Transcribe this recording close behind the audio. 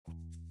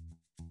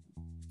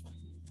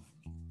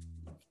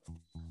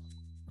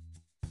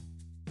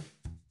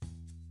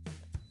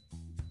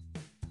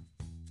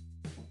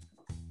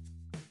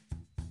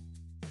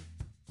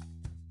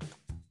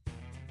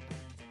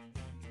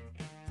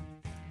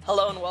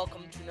Hello and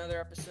welcome to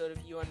another episode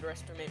of You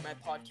Underestimate My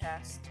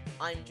Podcast.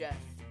 I'm Jeff.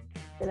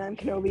 And I'm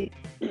Kenobi.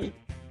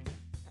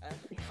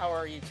 How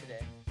are you today?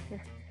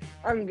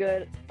 I'm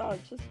good.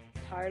 Just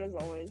tired as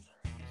always.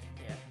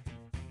 Yeah.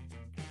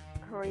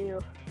 How are you?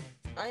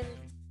 I'm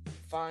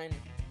fine.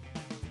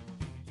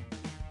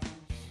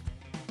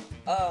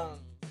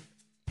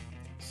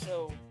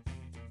 So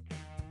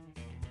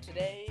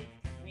today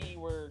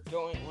we're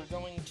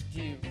going to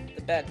do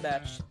The Bad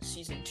Batch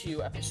Season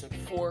 2, Episode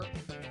 4,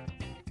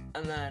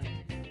 and then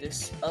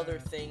this other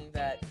thing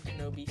that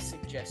Kenobi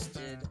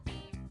suggested.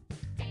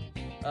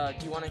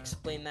 Do you want to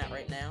explain that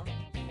right now,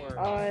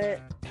 or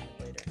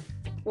later?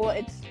 Well,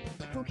 it's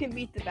who can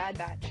beat the Bad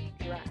Batch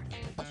draft.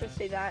 I'll just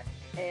say that,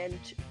 and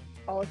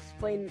I'll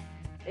explain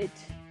it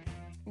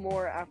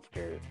more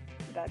after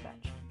the Bad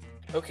Batch.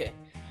 Okay.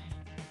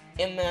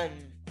 And then,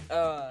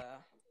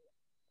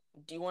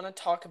 do you want to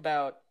talk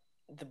about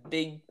the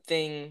big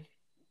thing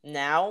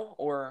now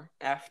or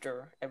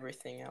after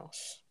everything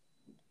else?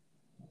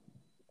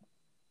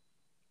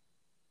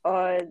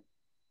 Well,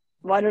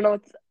 I don't know.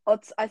 I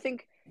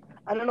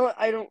don't know.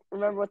 I don't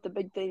remember what the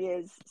big thing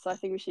is, so I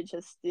think we should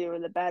just do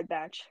the Bad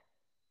Batch,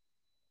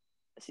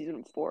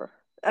 Season 4,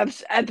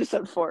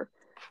 Episode 4,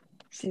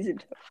 Season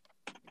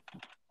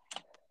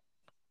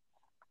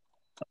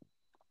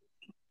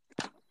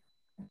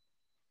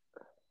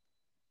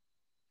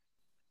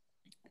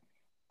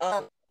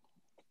 2.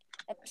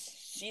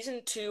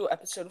 Season 2,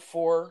 Episode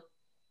 4.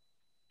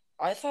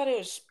 I thought it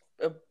was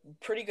a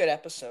pretty good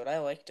episode. I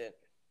liked it.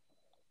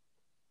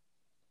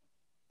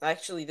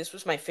 Actually, this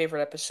was my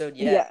favorite episode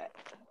yet.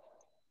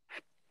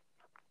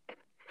 Yeah.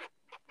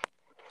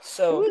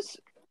 So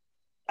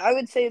I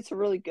would say it's a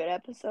really good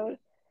episode,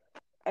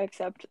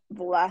 except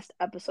the last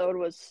episode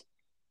was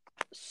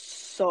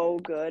so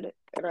good,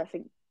 and I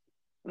think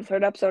the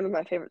third episode is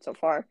my favorite so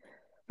far.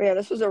 But yeah,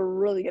 this was a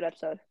really good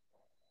episode.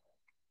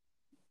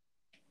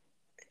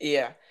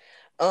 yeah.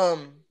 I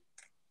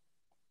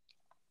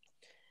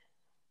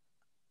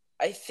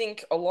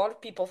think a lot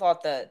of people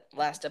thought that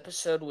last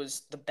episode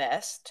was the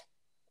best.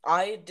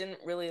 I didn't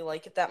really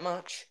like it that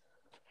much.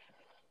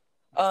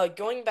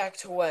 Going back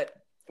to what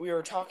we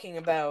were talking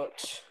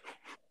about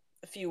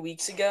a few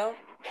weeks ago,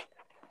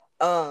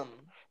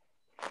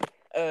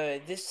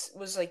 this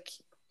was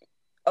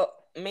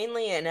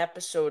mainly an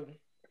episode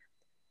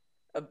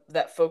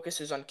that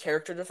focuses on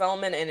character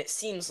development, and it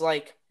seems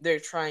like they're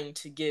trying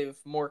to give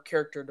more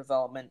character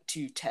development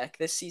to Tech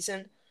this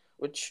season,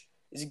 which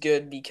is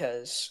good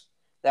because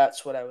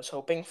that's what I was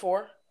hoping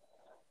for.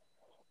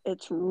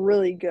 It's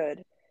really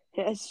good.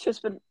 He's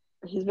been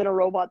a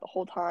robot the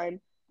whole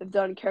time. They've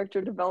done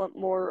character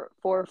development more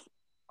for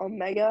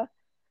Omega,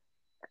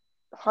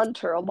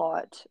 Hunter a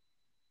lot,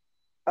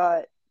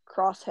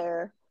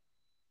 Crosshair.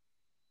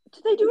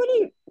 Did they do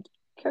any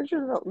character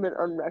development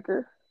on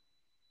Wrecker?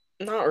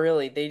 Not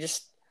really. They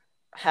just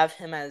have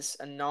him as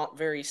a not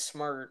very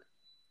smart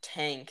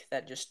tank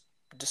that just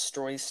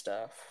destroys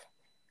stuff.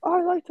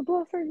 I like to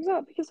blow things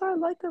up because I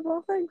like to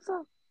blow things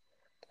up.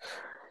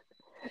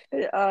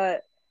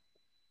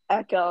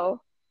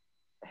 Echo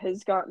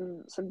has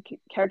gotten some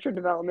character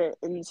development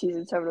in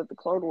season 7 of the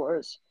Clone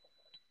Wars,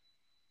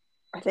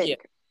 I think. Yeah.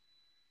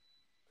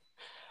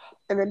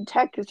 And then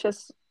Tech is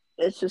just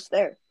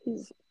there.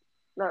 He's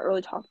not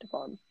really talked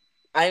upon.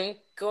 I'm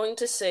going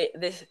to say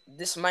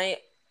this might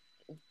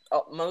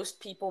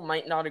most people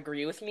might not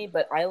agree with me,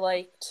 but I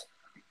liked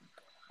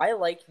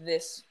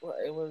this, what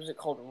was it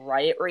called,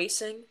 Riot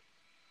Racing?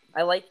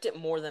 I liked it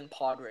more than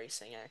Pod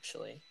Racing,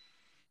 actually.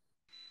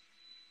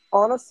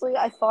 Honestly,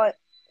 I thought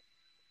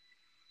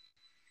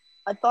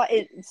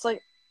it's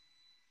like,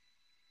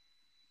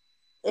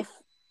 if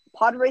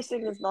pod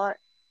racing is not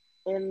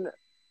in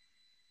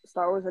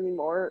Star Wars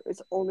anymore,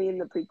 it's only in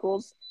the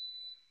prequels,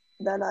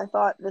 then I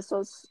thought this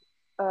was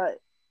a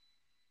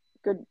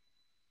good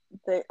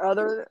thing,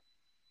 other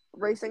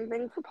racing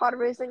thing for pod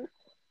racing.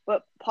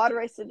 But pod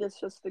racing is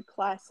just the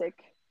classic,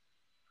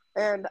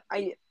 and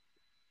if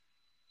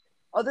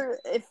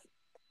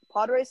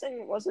pod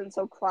racing wasn't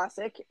so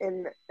classic,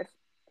 and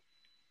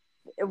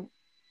if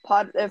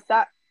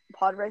that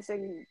pod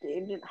racing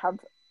game didn't have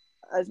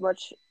as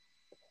much,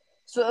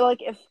 so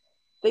like if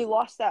they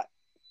lost that,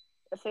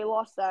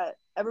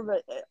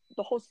 everybody,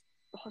 the whole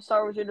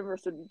Star Wars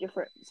universe would be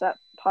different. So that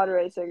pod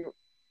racing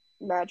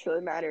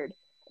naturally mattered,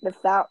 and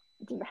if that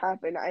didn't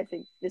happen, I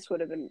think this would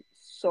have been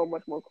so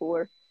much more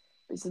cooler.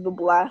 This is the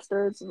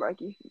blasters, and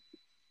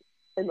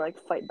like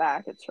fight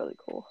back. It's really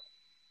cool.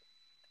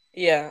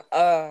 Yeah.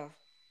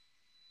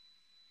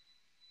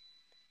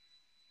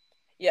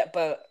 Yeah,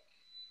 but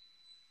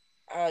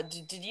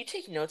did you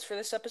take notes for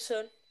this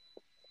episode?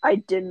 I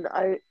didn't.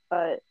 I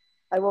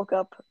woke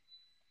up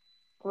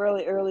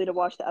really early to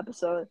watch the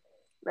episode,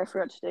 and I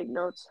forgot to take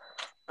notes.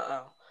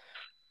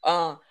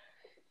 Well,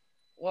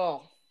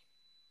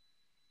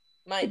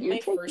 Did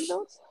you take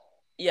notes?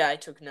 Yeah, I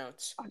took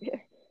notes.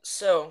 Okay.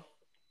 So,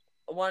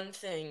 one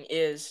thing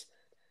is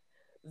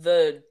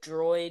the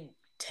droid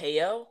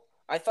Teo.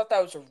 I thought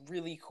that was a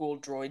really cool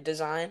droid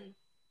design.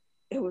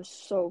 It was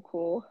so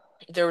cool.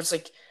 There was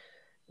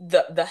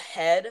the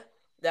head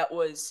that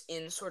was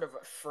in sort of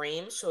a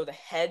frame, so the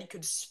head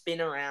could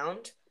spin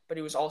around, but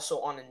it was also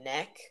on a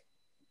neck,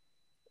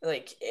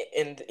 like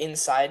and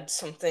inside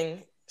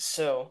something.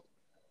 So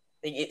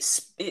like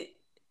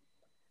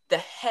the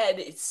head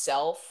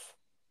itself.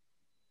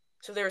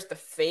 So there's the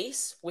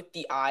face with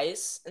the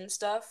eyes and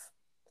stuff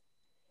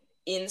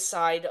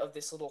inside of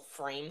this little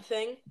frame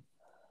thing,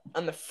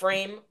 and the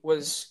frame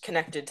was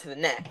connected to the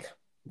neck.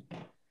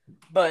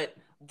 But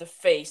the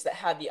face that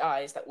had the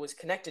eyes that was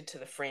connected to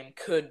the frame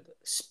could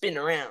spin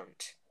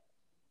around.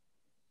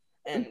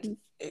 And Mm-hmm.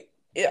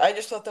 I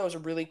just thought that was a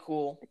really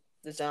cool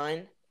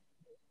design.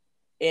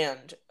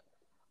 And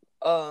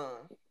uh,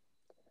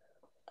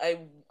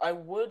 I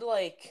would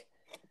like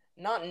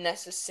not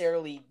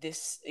necessarily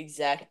this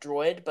exact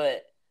droid,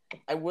 but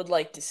I would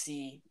like to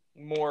see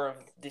more of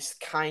this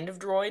kind of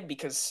droid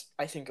because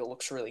I think it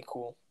looks really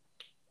cool.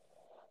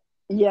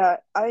 Yeah,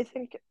 I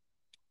think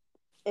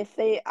if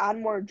they add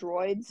more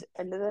droids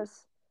into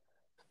this,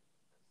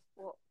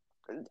 well,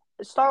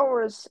 Star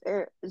Wars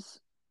is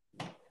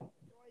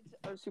droids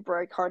are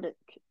super iconic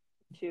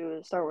to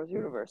the Star Wars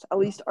universe. At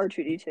least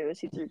R2D2,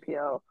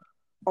 C3PO,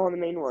 all the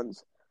main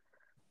ones.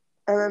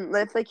 And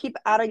then if they keep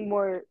adding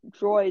more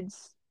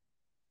droids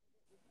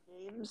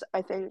games,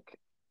 I think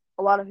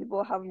a lot of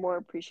people have more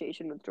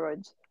appreciation with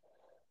droids.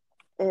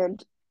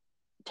 And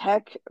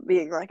Tech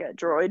being like a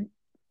droid,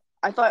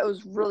 I thought it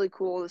was really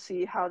cool to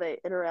see how they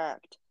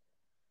interact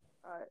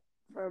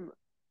from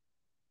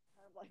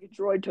kind of like a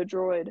droid to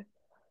droid.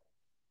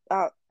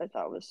 That I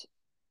thought was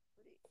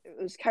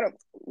it was kind of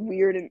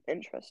weird and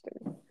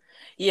interesting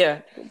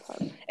Yeah, at the same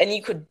time. and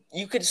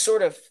you could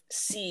sort of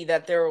see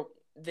that there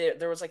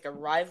was like a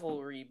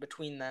rivalry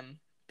between them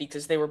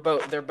because they're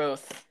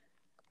both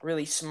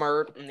really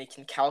smart and they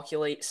can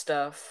calculate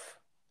stuff.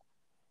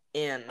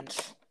 And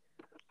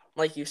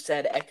like you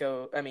said,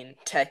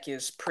 Tech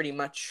is pretty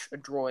much a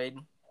droid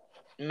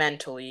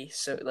mentally,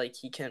 so like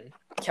he can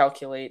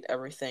calculate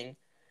everything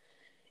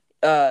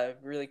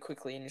really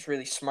quickly and he's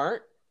really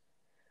smart.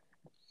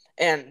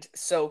 And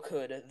so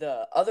could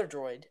the other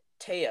droid,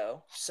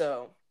 Teo.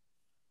 So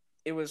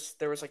there was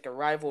like a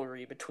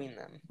rivalry between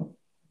them.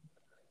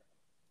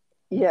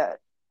 Yeah,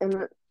 and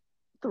the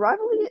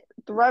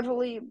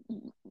rivalry,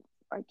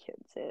 I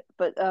can't say it,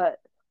 but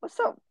what's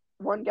that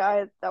one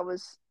guy that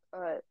was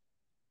that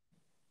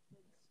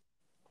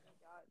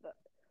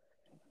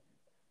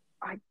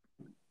I it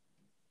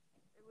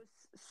was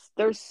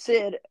there's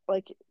Sid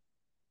like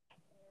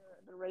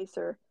the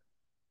racer.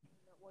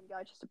 That one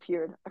guy just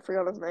appeared. I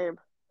forgot his name.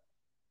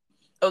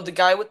 Oh, the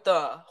guy with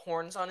the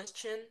horns on his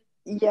chin?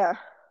 Yeah,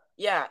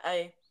 Yeah,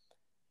 I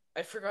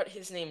forgot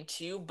his name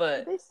too, did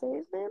but they say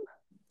his name?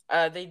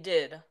 they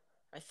did,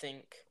 I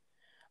think.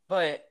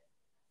 But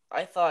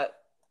I thought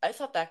I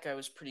thought that guy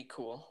was pretty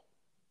cool.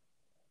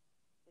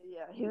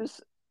 Yeah, he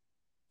was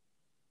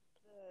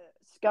the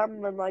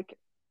scum and like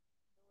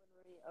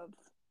of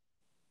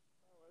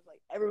like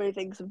everybody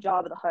thinks of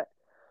Jabba the Hutt,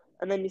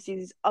 and then you see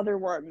these other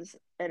ones,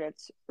 and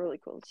it's really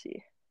cool to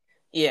see.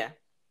 Yeah.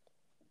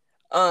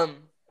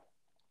 Um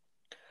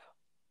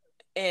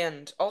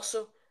and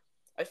also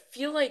I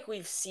feel like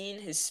we've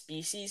seen his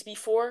species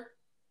before,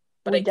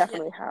 but We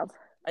definitely have.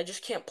 I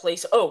just can't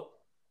place. Oh,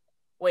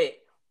 wait.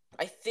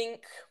 I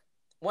think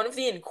one of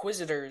the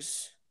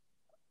Inquisitors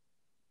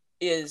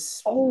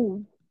is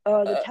Oh,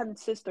 the uh 10th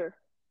sister.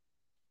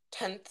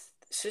 10th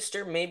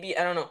sister, maybe.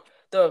 I don't know.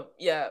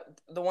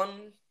 The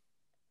one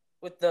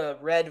with the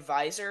red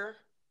visor,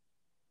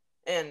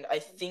 and I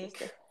 10th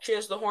sister. think she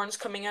has the horns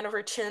coming out of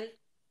her chin.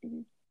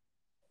 Mhm.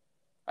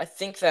 I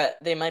think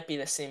that they might be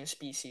the same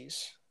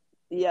species.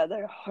 Yeah,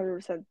 they're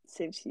 100%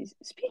 same season.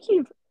 Speaking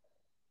of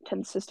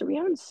 10th sister, we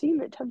haven't seen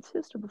the 10th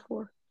sister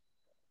before.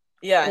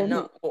 Yeah, And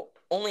no, well,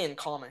 only in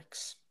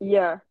comics.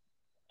 yeah,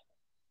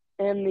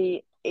 and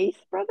the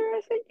eighth brother,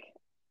 I think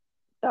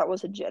that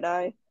was a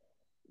Jedi.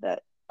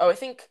 That Oh, I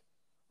think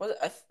was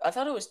it, I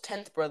thought it was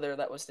 10th brother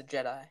that was the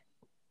Jedi.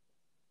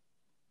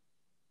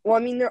 well, I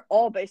mean, they're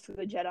all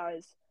basically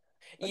Jedi's,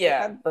 but the Yeah,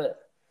 10th but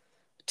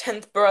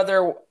 10th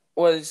brother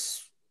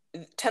was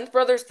 10th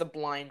brother's the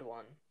blind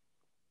one.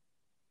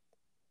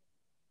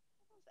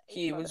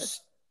 eighth He brother was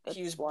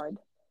he that's was blind.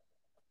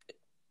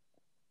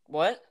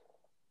 what?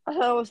 I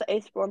thought it was the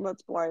eighth one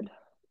that's blind.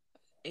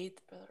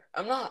 Eighth brother.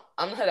 I'm not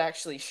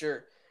actually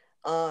sure.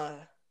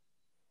 Uh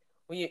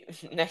we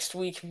next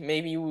week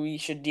maybe we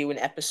should do an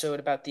episode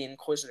about the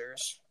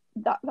Inquisitors.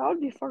 That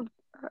would be fun.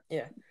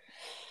 Yeah.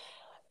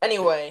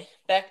 Anyway,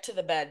 back to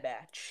the Bad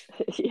Batch.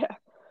 Yeah.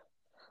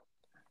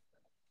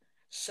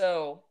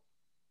 So,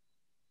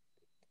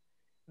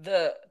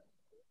 the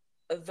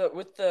the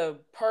with the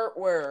part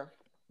where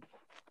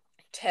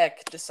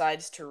Tech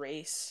decides to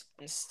race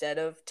instead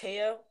of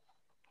Teo,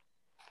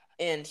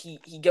 and he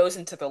goes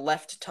into the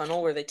left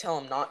tunnel where they tell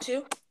him not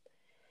to,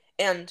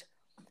 and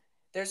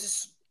there's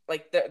this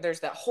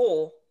there's that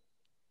hole,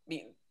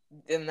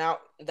 and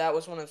that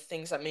was one of the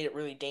things that made it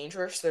really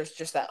dangerous. There's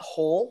just that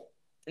hole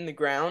in the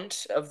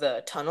ground of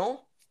the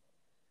tunnel,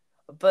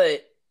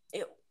 but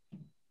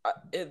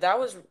it that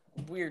was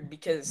weird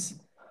because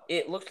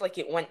it looked like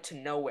it went to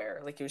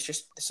nowhere, like it was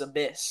just this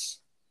abyss.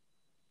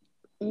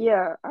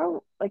 Yeah, I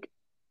don't like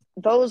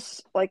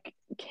those like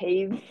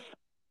cave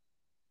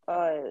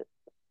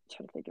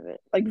trying to think of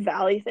it. Like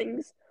valley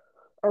things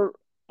are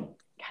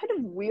kind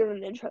of weird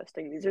and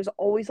interesting. There's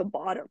always a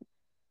bottom,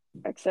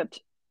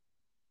 except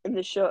in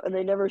the show, and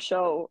they never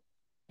show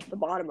the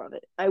bottom of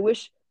it. I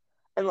wish,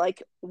 and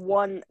like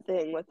one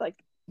thing with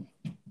like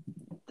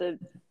the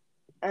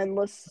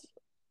endless,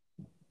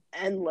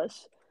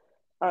 endless,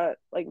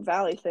 like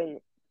valley thing,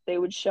 they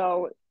would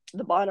show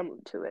the bottom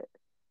to it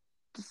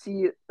to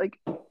see like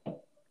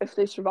if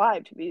they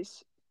survived.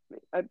 Because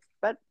I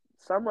bet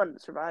someone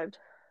survived.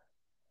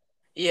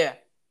 Yeah.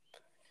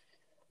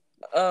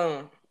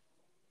 Um,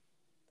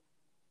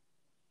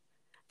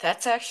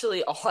 that's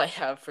actually all I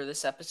have for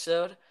this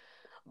episode.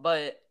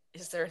 But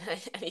is there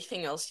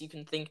anything else you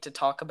can think to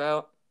talk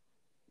about?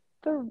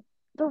 There,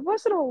 there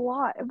wasn't a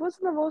lot. It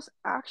wasn't the most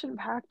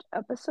action-packed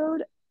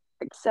episode,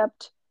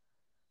 except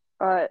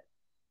uh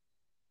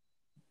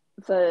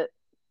the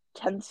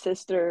 10th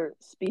sister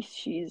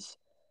species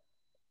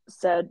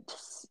said,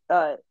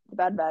 the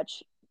Bad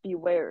Batch,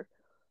 beware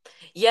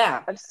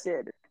Yeah. of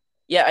Sid.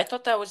 Yeah, I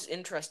thought that was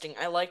interesting.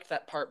 I liked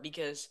that part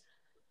because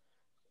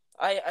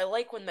I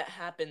like when that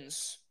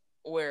happens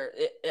where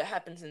it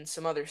happens in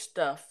some other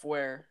stuff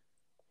where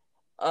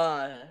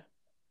uh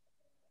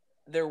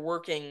they're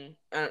working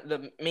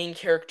the main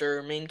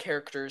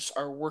characters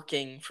are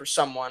working for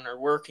someone or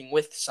working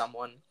with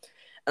someone,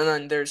 and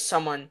then there's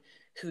someone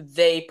who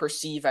they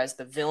perceive as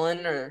the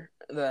villain or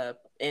the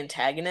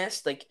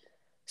antagonist, like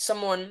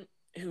someone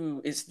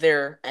who is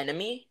their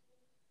enemy,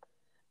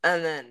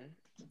 and then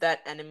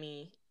that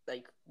enemy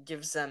like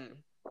gives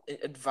them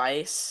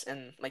advice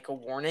and like a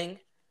warning.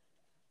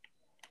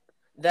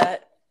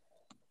 That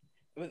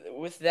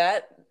with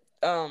that,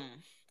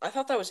 I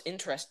thought that was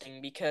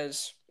interesting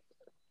because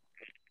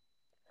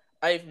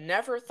I've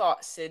never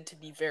thought Sid to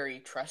be very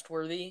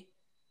trustworthy,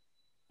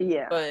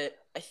 Yeah, but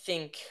I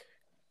think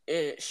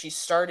she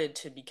started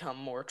to become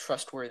more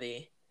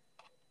trustworthy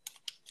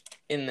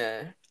in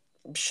the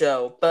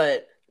show.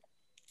 But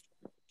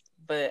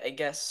I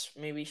guess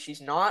maybe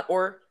she's not,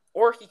 or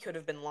he could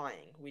have been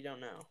lying. We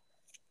don't know.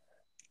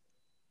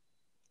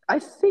 I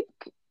think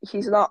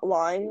he's not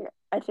lying.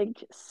 I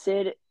think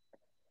Sid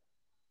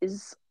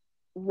is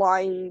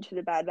lying to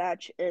the Bad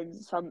Batch in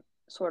some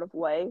sort of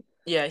way.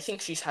 Yeah, I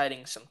think she's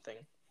hiding something.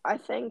 I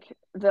think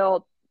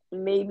they'll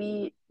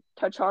maybe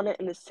touch on it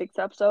in the 6th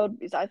episode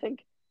because I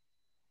think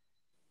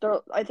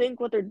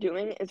what they're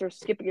doing is they're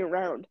skipping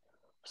around.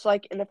 It's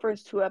like in the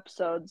first 2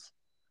 episodes,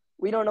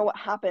 we don't know what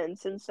happened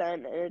since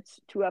then, and it's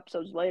 2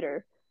 episodes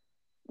later.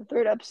 The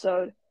 3rd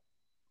episode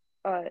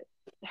uh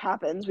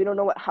happens. We don't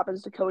know what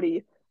happens to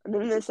Cody, and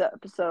then in this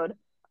episode,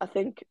 I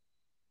think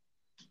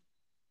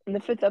in the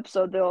 5th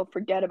episode they'll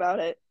forget about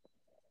it.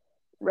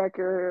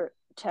 Wrecker,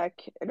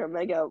 Tech, and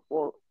Omega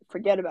will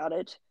forget about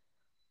it,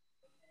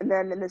 and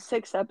then in the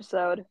 6th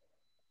episode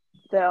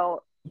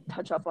they'll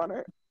touch up on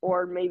it,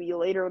 or maybe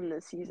later in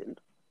the season.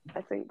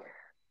 I think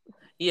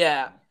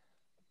Yeah,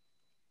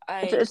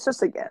 it's I it's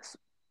just a guess.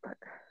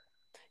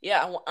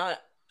 yeah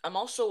I'm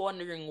also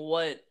wondering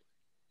what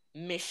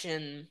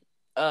mission.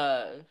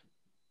 Uh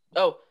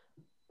oh,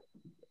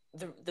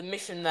 the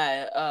mission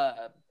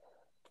that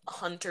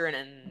Hunter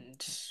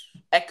and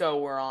Echo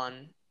were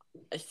on.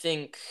 I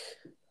think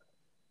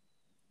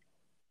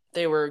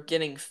they were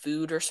getting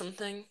food or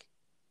something.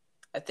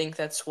 I think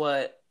that's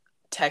what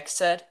Tech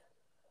said.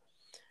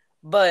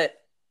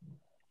 But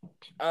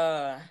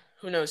uh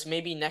who knows?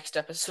 Maybe next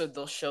episode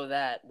they'll show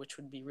that, which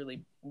would be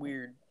really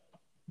weird.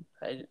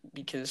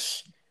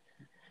 Because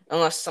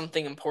unless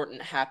something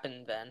important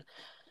happened then.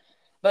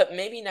 But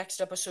maybe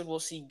next episode we'll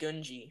see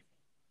Gunji.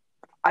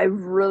 I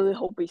really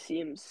hope we see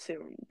him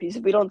soon because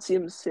if we don't see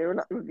him soon,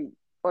 I'm gonna be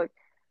like,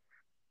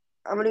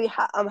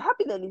 I'm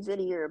happy that he's in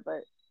here,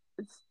 but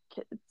it's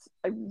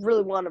I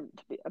really want him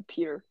to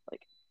appear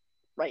like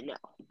right now.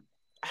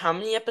 How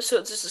many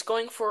episodes is this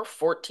going for?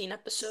 14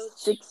 episodes?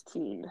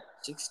 16.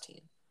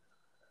 16.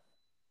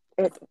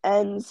 It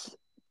ends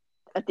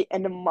at the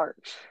end of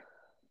March.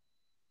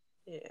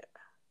 Yeah.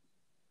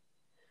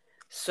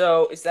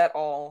 So, is that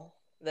all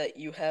that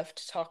you have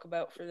to talk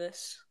about for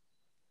this?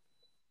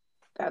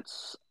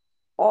 That's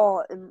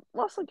all,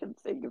 unless I can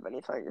think of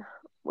anything,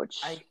 which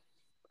I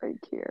I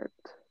can't.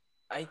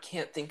 I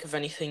can't think of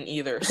anything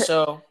either.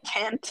 So,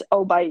 Can't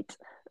obite.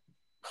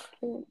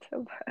 Can't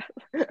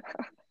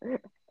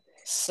obite.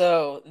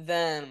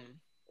 then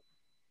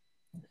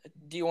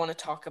do you want to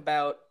talk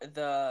about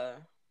the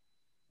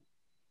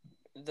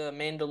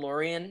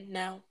Mandalorian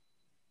now?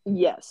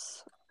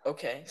 Yes.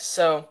 Okay.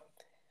 So,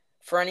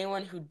 for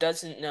anyone who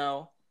doesn't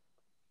know,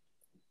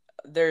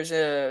 there's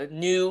a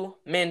new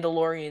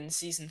Mandalorian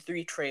season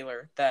 3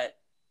 trailer that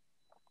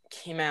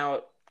came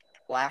out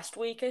last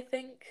week, I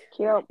think.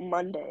 Came out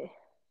Monday.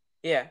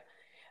 Yeah.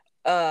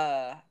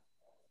 Uh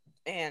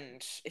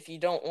and if you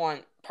don't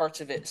want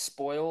parts of it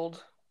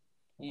spoiled,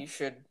 you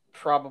should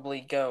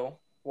probably go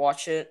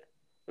watch it.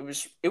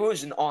 It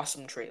was an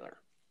awesome trailer.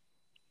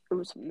 It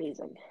was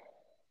amazing.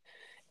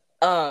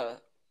 Uh,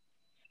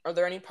 are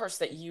there any parts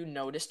that you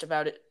noticed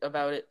about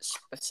it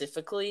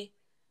specifically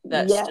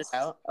that stood Yes,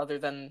 out other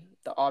than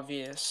the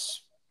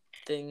obvious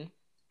thing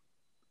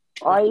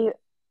with I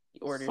the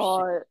orders?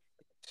 saw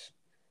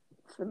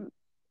some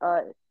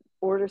uh,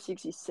 Order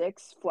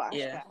 66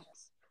 Yeah.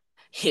 flashbacks,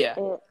 Yeah.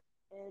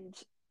 and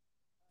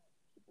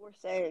people were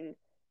saying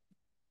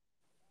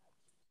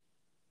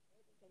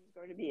Anakin's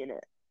going to be in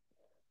it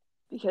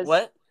because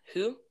What?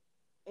 Who?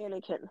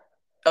 Anakin,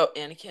 Oh,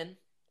 Anakin.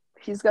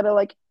 he's got to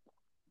like,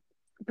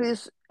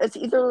 because it's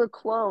either the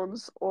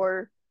clones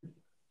or,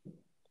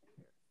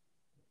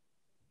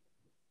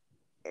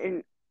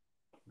 and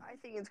I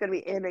think it's going to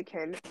be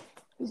Anakin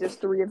because there's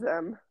three of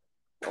them.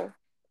 Well,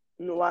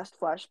 in the last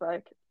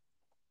flashback,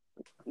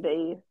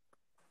 they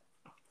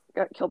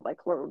got killed by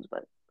clones,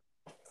 but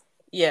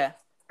Yeah.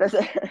 that's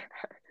it.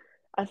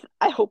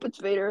 I hope it's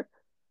Vader,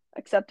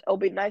 except it'll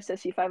be nice to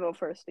see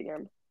 501st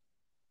again.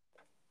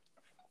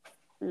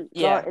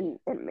 Yeah.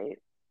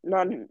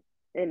 Not in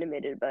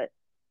animated, but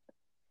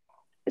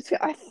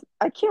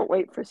I can't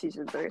wait for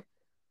season 3.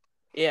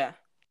 Yeah.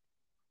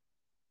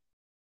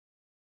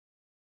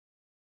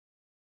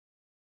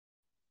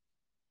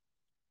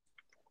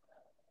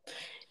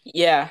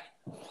 Yeah.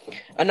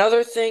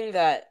 Another thing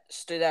that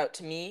stood out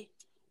to me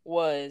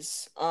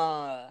was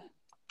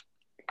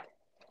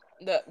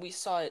that we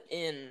saw it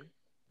in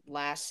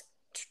last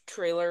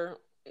trailer,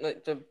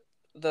 like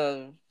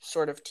the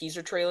sort of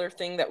teaser trailer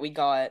thing that we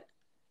got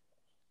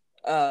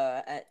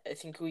I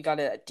think we got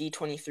it at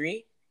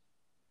D23.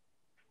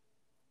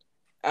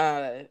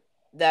 Uh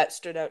that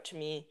stood out to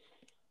me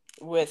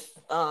with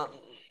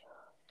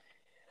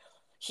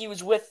he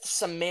was with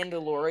some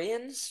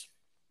Mandalorians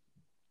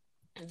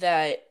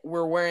that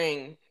were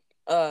wearing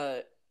uh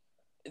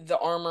the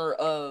armor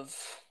of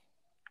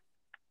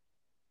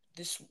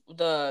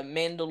the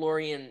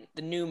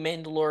new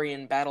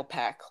Mandalorian Battle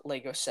Pack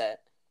Lego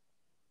set.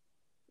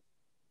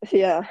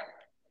 Yeah,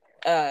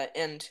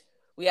 And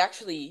we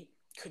actually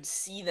could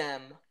see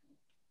them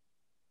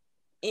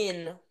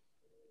in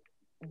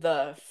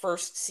the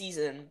first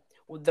season.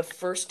 The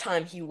first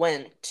time he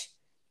went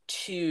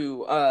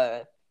to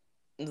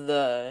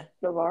the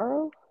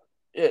Navarro.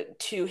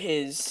 to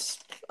his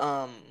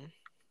um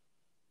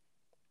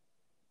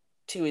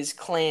to his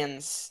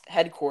clan's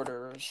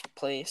headquarters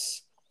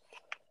place.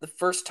 The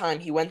first time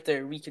he went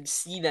there, we could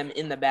see them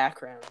in the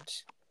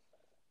background.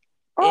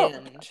 Oh,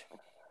 And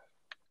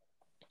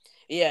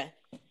yeah,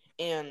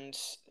 and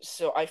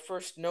so I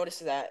first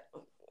noticed that,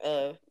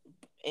 uh,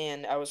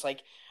 and I was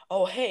like,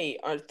 "Oh, hey,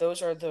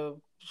 those are the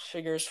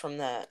figures from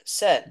that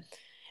set?"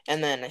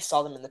 And then I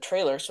saw them in the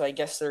trailer, so I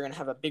guess they're gonna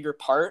have a bigger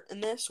part in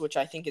this, which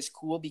I think is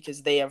cool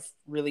because they have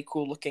really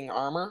cool looking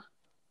armor.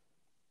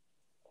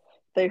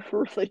 they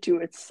really do.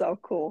 It's so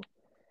cool.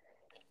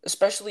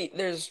 Especially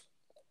there's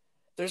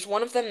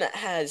one of them that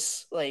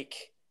has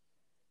like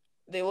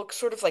they look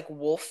sort of like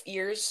wolf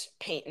ears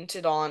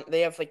painted on.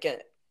 They have like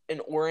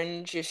an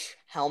orangish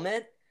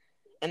helmet,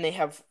 and they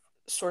have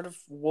sort of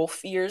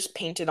wolf ears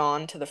painted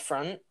on to the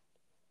front,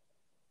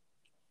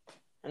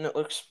 and it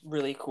looks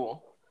really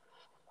cool.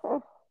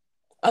 Oh,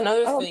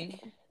 Another I don't. thing,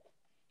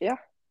 Yeah,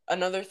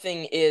 another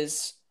thing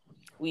is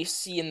we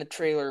see in the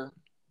trailer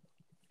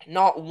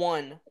not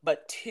one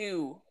but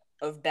two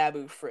of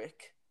Babu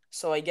Frick.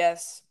 So I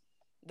guess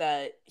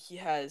that he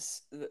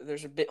has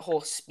there's a bit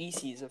whole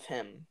species of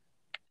him,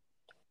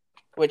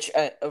 which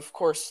of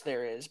course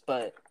there is,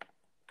 but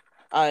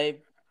I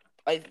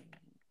I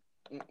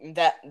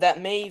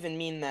that may even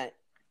mean that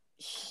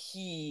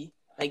he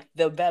like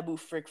the Babu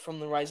Frick from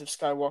the Rise of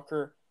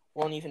Skywalker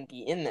won't even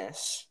be in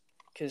this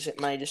because it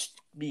might just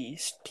be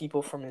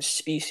people from his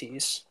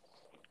species.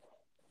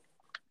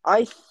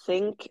 I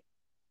think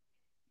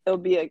it'll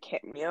be a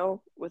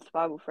cameo with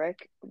Babu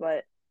Frick,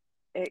 but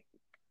it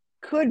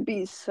could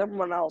be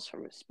someone else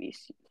from his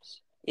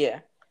species. Yeah,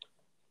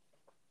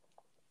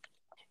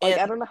 Like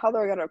and I don't know how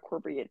they're gonna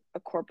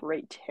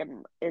incorporate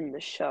him in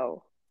the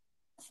show.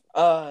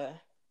 uh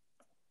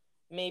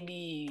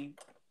maybe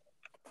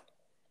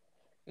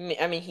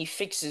I mean he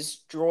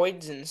fixes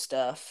droids and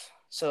stuff,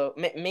 so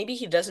maybe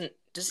he doesn't.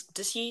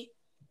 Does he?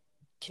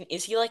 Can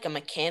is he like a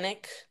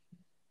mechanic?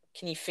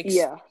 Can he fix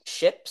Yeah,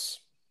 ships?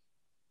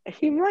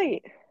 he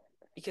might.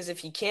 Because if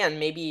he can,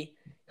 maybe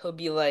he'll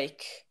be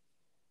like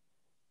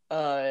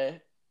uh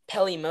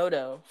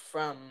Pelimoto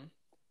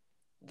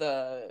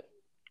the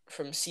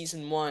from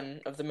season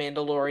 1 of The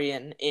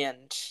Mandalorian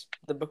and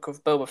the Book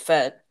of Boba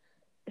Fett.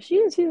 Is she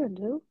in season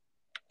 2?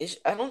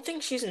 I don't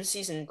think she's in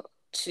season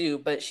 2,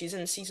 but she's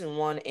in season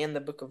 1 and the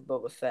Book of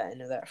Boba Fett. I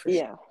know that for sure.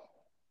 Yeah.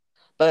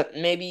 But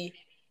maybe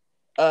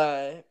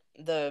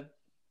the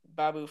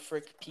Babu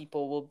Frick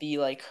people will be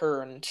like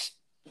her, and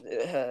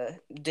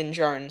Din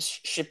Djarin's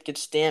ship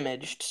gets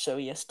damaged, so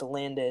he has to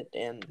land it,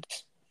 and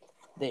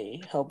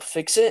they help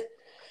fix it.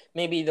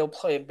 Maybe they'll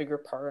play a bigger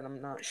part.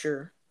 I'm not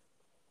sure.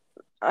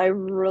 I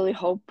really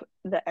hope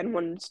the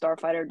N1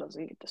 Starfighter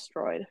doesn't get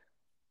destroyed.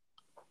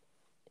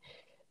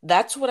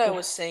 That's what I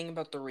was saying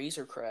about the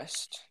Razor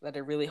Crest. That I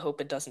really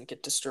hope it doesn't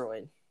get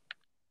destroyed.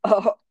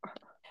 Oh,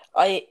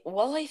 I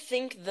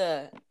think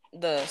the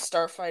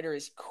Starfighter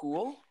is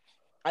cool.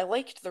 I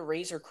liked the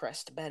Razor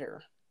Crest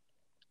better.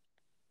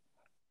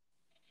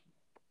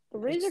 The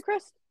Razor It's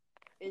Crest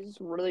is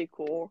really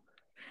cool,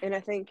 and I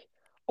think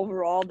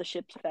overall the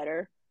ship's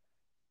better.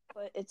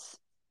 But it's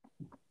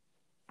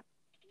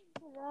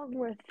wrong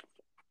with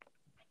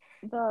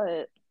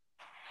the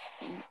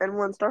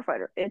N1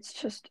 Starfighter. It's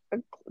just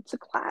it's a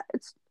class.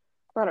 It's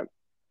not a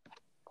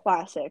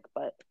classic,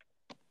 but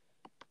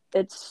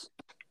it's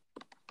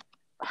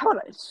how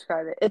would I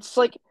describe it? It's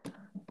like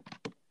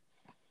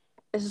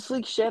it's a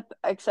sleek ship,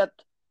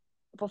 except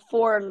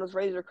before in his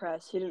Razor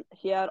Crest,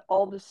 he had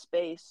all this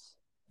space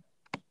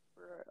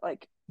for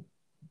like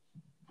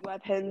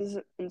weapons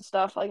and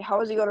stuff. Like,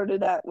 how is he going to do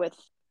that with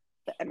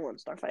the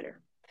N1 Starfighter?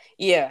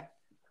 yeah.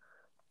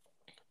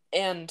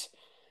 And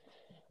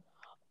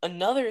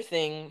another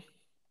thing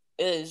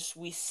is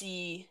we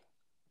see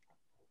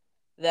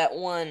that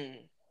one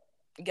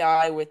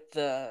guy with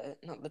the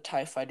not the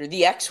TIE fighter,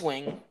 the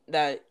X-wing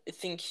that I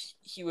think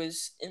he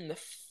was in the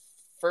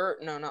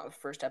first no, not the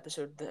first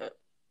episode, the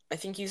I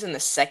think he was in the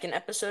second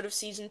episode of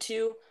season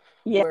 2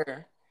 Yeah.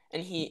 where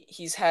and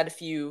he's had a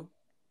few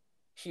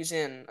he's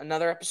in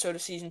another episode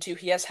of season 2.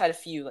 He has had a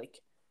few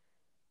like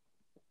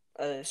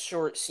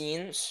short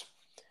scenes,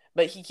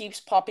 but he keeps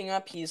popping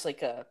up. He's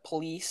like a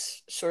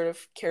police sort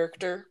of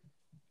character.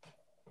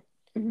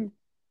 Mm-hmm.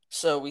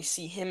 So we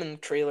see him in the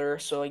trailer,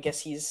 so I guess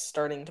he's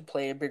starting to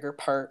play a bigger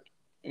part,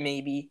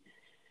 maybe.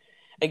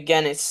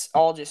 Again, it's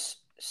all just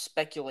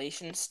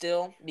speculation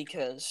still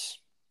because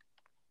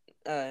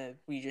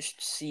we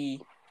just see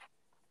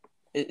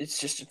it's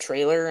just a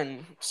trailer,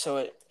 and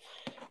so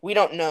we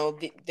don't know.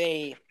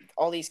 They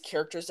all these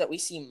characters that we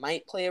see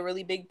might play a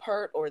really big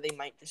part, or they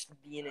might just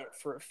be in it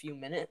for a few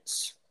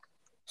minutes.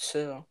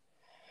 So,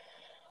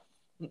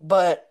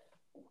 but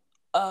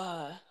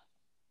uh,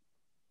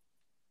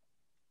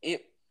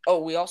 it.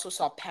 Oh, we also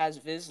saw Paz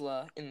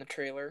Vizsla in the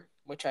trailer,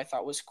 which I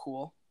thought was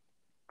cool.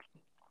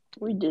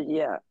 We did,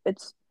 yeah.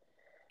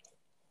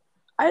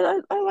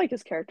 I like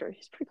his character.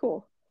 He's pretty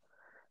cool.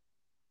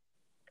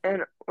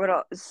 And what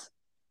else?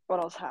 What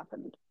else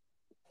happened?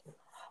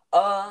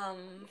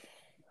 Um,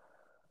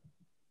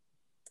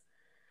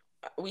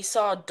 we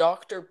saw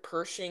Dr.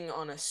 Pershing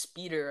on a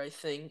speeder, I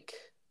think.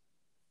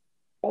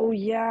 Oh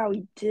yeah,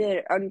 we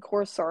did on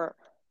Coruscant.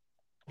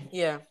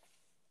 Yeah.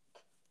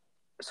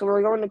 So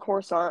we're going to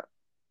Coruscant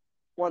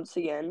once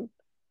again.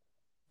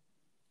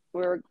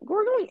 We're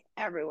going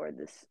everywhere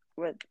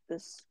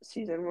this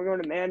season. We're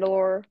going to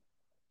Mandalore.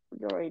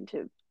 We're going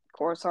to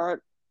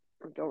Coruscant.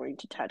 We're going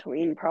to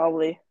Tatooine,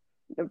 probably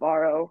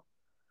Navarro.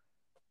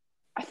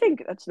 I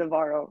think that's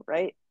Navarro,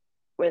 right?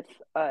 With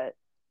I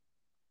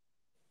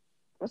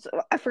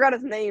forgot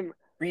his name.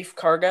 Reef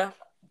Karga.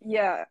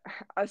 Yeah,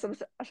 I should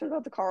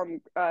have to call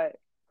him Carl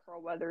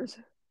Weathers.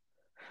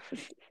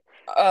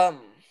 Um,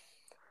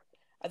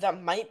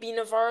 that might be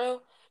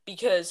Navarro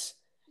because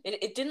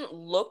it didn't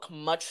look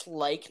much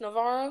like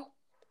Navarro,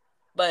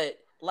 but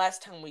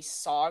last time we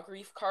saw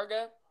Grief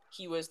Karga,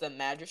 he was the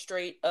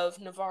magistrate of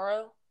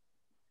Navarro,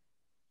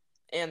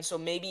 and so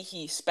maybe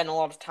he spent a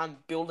lot of time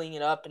building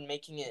it up and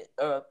making it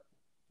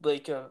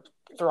like a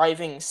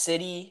thriving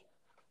city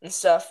and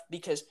stuff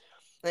because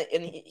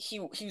and he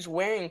was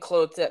wearing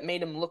clothes that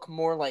made him look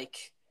more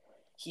like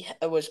he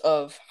was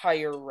of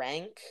higher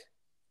rank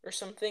or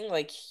something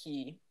like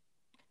he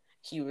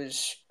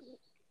was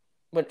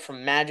went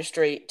from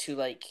magistrate to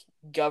like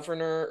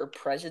governor or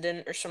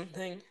president or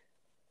something.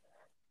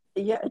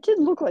 Yeah, it did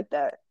look like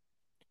that,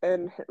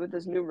 and with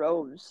his new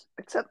robes.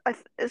 Except,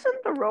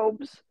 isn't the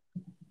robes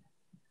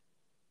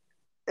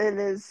in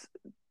his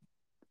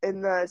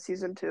in the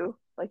season two?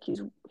 Like he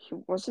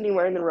wasn't he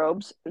wearing the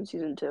robes in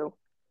season two?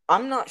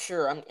 I'm not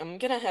sure. I'm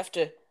gonna have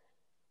to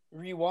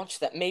rewatch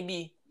that.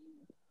 Maybe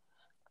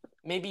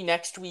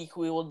next week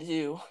we will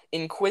do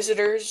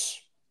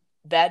Inquisitors,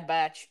 Bad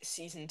Batch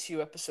season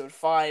 2 episode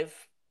 5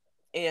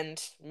 and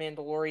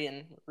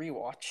Mandalorian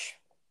rewatch.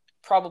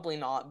 Probably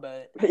not,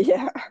 but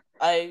Yeah,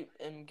 I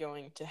am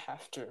going to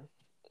have to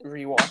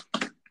rewatch.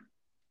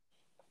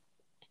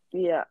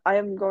 yeah. I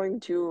am going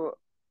to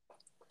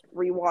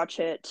rewatch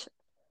it.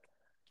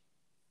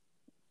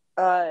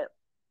 2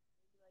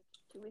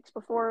 weeks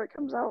before it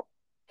comes out,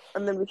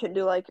 and then we can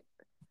do like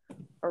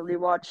a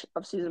rewatch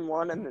of season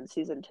one and then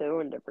season two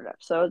and different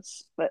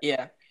episodes. But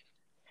Yeah.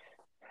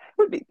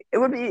 it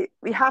would be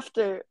we have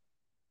to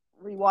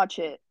rewatch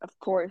it, of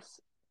course.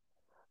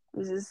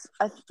 There's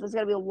got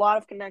to be a lot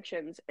of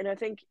connections, and I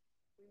think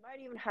we might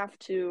even have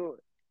to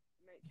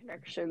make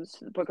connections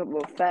to the Book of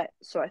Boba Fett.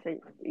 So I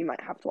think you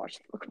might have to watch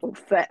the Book of Boba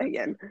Fett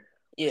again.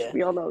 Yeah.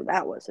 We all know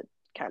that was a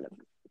kind of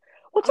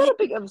what's I not a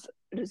big of a I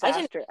didn't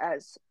disaster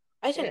as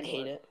I didn't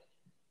hate Andor. it.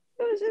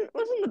 It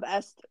wasn't the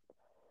best.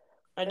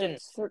 I It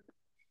didn't.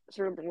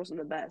 certainly wasn't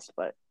the best,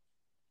 but it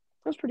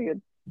was pretty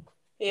good.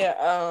 Yeah,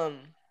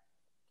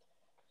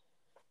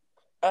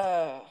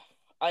 uh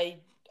I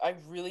I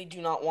really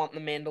do not want The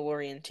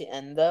Mandalorian to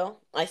end though.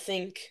 I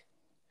think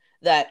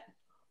that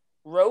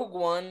Rogue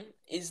One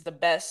is the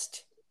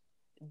best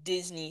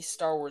Disney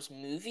Star Wars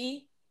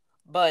movie,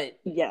 But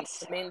The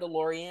Yes.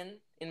 Mandalorian,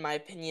 in my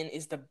opinion,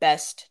 is the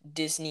best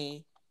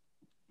Disney,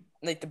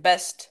 like the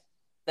best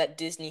that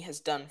Disney has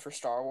done for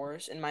Star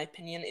Wars. In my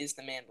opinion, is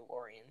The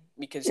Mandalorian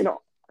because You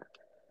know,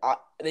 uh,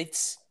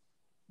 it's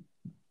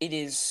it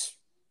is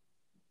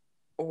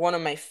one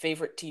of my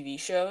favorite TV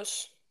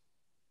shows,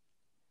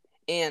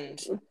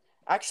 and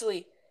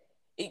actually,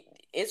 it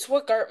it's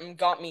what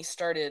got me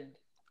started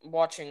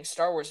watching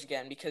Star Wars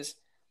again because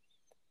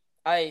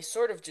I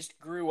sort of just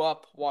grew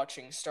up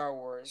watching Star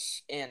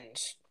Wars and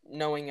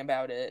knowing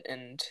about it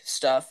and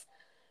stuff.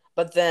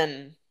 But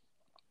then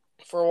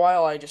for a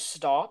while I just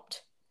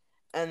stopped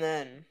and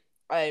then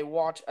I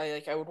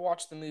would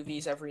watch the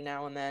movies every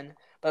now and then,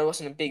 but I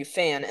wasn't a big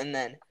fan and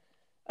then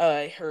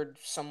I heard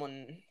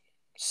someone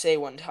say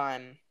one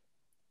time,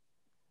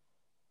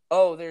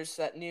 "Oh, there's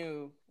that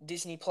new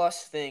Disney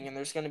Plus thing and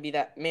there's going to be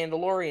that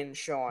Mandalorian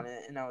show on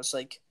it." And I was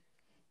like,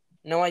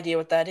 "No idea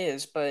what that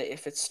is, but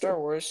if it's Star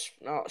Wars,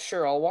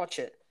 sure, I'll watch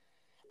it."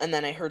 And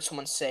then I heard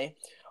someone say,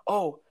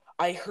 "Oh,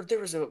 I heard there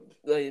was a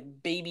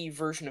baby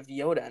version of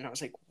Yoda," and I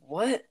was like,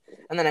 "What?"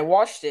 And then I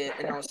watched it,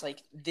 and I was like,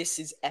 "This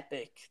is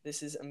epic.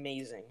 This is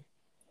amazing."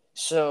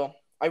 So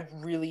I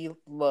really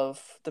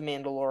love The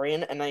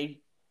Mandalorian, and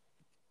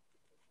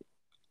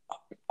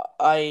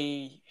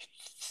I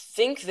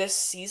think this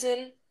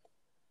season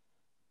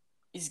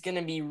is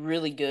gonna be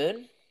really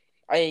good.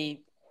 I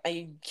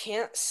I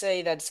can't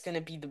say that it's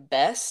gonna be the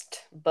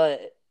best,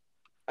 but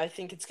I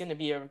think it's gonna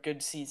be a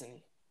good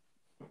season.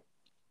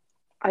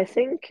 I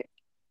think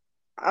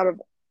out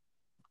of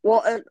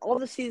well, and all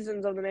the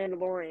seasons of The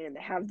Mandalorian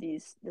have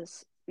this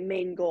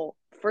main goal.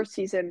 First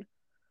season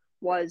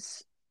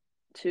was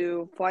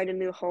to find a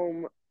new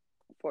home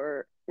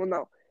for. Well,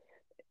 no,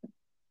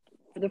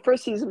 the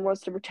first season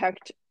was to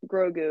protect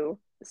Grogu.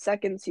 The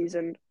second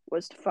season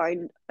was to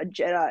find a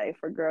Jedi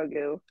for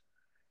Grogu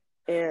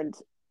and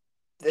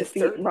The defeat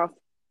third Moff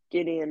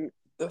Gideon.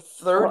 the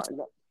third Well,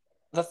 no,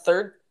 the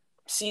third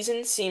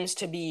season seems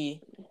to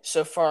be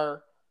so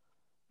far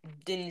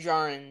Din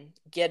Djarin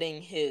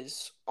getting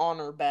his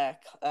honor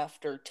back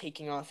after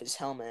taking off his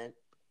helmet.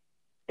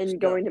 and So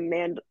going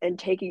to and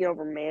taking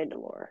over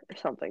Mandalore or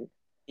something.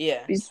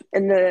 yeah, Because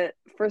in the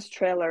first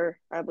trailer,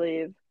 I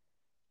believe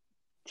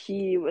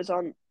he was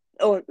on.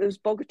 Oh, it was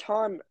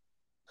Bo-Katan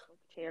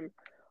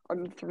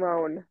on the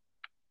throne,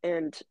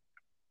 and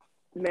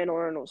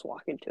Mandalorian was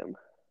walking to him.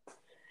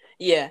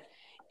 yeah,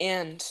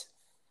 and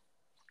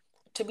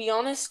to be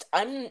honest,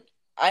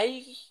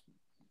 I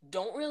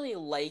don't really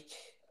like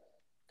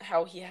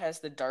how he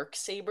has the dark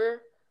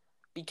saber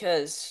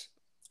because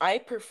I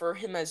prefer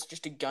him as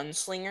just a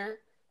gunslinger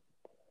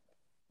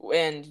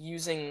and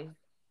using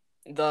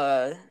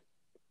the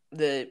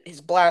the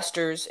his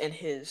blasters and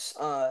his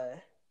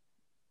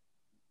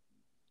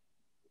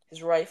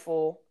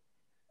rifle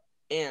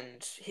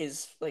and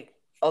his like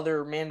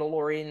other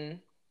Mandalorian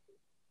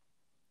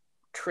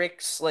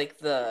tricks like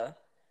the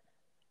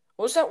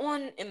what was that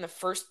one in the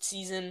first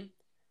season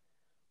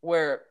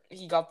where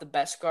he got the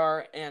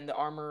Beskar and the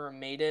armorer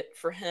made it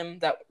for him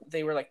that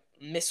they were like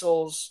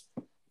missiles,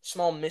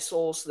 small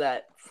missiles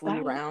that flew That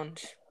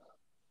around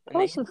and that they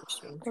was hit the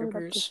the third episode.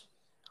 stormtroopers.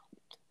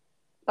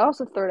 That was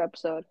the third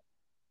episode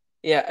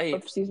Yeah, I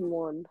of season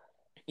one.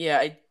 yeah,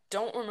 I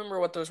don't remember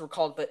what those were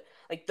called, but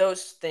like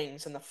those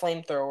things and the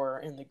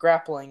flamethrower and the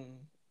grappling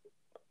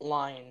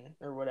line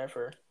or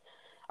whatever.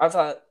 I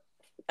thought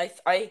I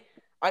I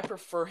I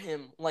prefer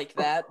him like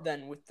that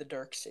than with the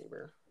dark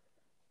saber.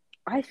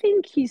 I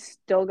think he's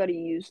still got to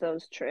use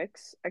those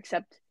tricks,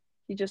 except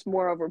he's just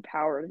more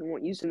overpowered and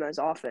won't use them as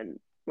often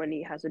when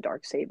he has a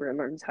dark saber and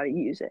learns how to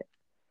use it.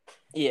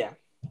 Yeah.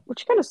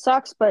 Which kind of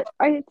sucks, but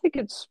I think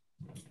it's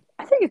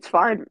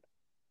fine.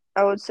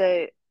 I would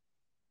say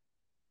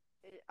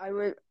I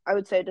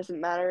would say it doesn't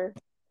matter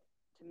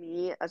to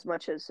me as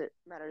much as it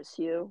matters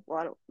to you. Well,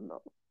 I don't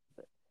know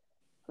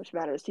which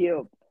matters to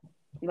you,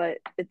 but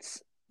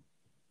it's.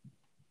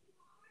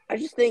 I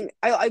just think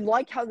I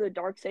like how the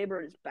dark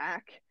saber is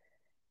back,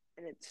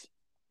 and it's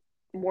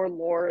more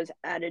lore is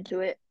added to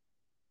it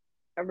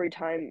every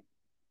time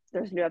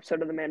there's a new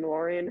episode of The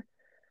Mandalorian.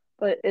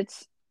 But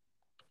it's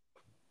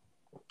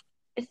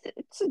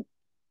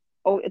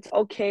oh it's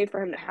okay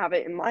for him to have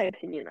it in my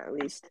opinion at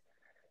least.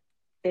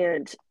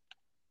 And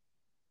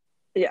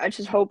yeah, I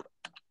just hope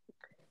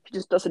he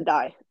just doesn't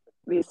die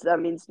because that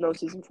means no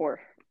season four.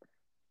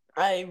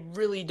 I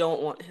really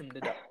don't want him to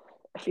die.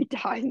 If he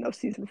dies, no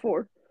season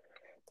four.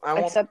 I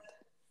want Except,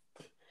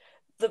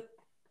 the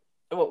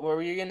what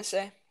were you gonna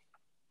say?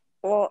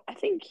 well, I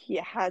think he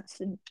had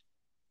to.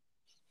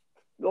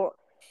 Well,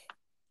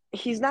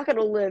 he's not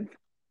gonna live.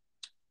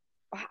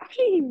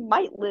 Actually, he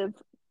might live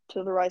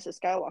to the Rise of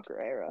Skywalker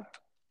era,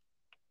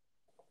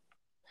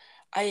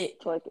 I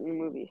to like the new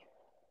movie.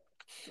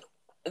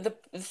 the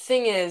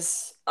thing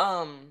is,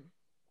 I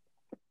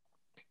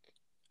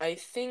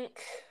think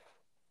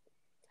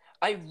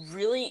I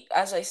really,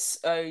 as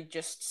I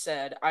just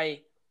said,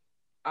 I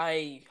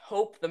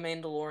hope The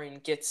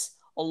Mandalorian gets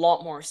a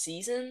lot more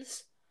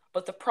seasons.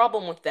 But the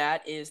problem with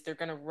that is they're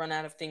gonna run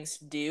out of things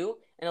to do,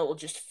 and it will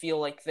just feel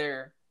like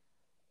they're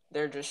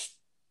they're just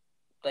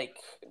like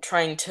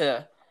trying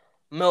to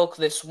milk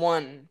this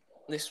one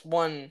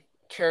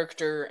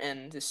character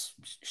and this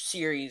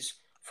series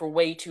for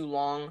way too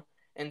long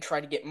and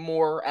try to get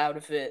more out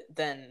of it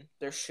than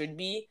there should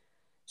be.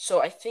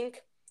 So I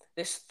think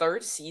this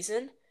third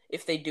season,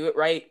 if they do it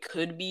right,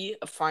 could be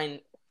a fine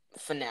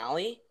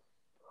finale,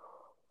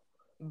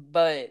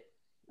 but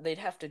they'd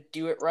have to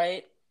do it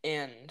right,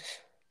 and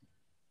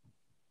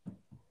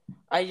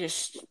I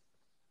just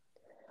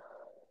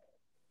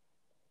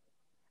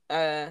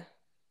uh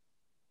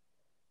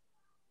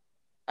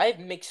I have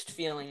mixed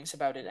feelings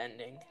about it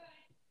ending.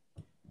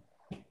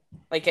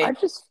 Like I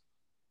just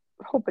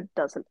hope it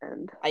doesn't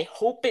end. I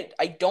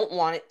don't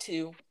want it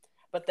to,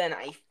 but then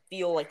I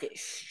feel like it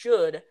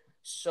should,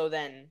 so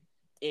then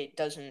it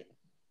doesn't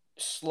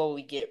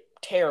slowly get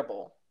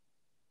terrible.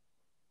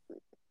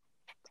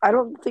 I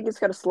don't think it's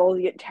gonna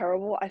slowly get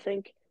terrible. I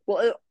think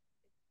it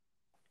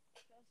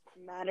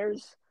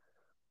matters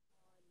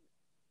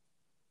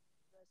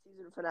the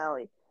season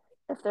finale.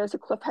 If there's a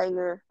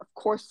cliffhanger, of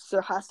course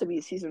there has to be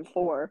a season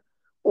 4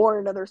 or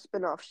another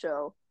spin-off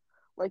show.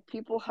 Like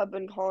people have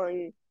been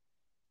calling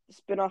the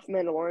spin-off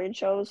Mandalorian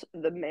shows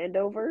the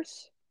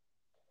Mandoverse.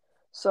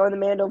 So in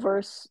the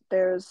Mandoverse,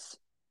 there's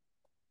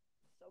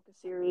Ahsoka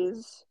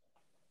series,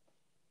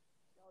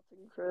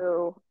 Skeleton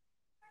Crew,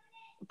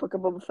 Book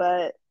of Boba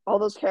Fett, all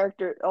those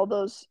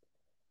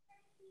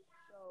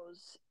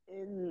shows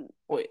in.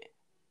 Wait.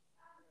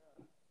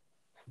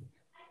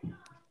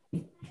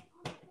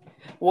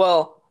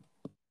 Well,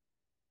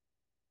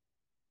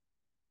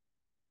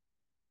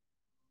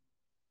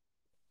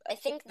 I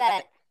think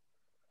that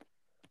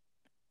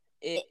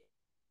it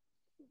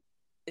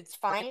it's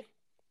fine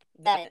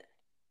that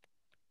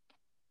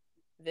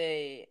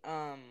they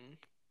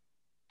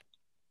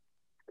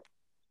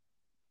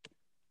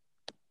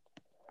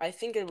I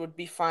think it would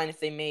be fine if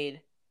they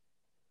made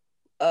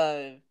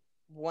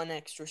one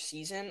extra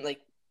season.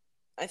 Like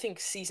I think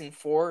season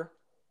 4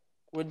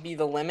 would be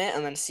the limit,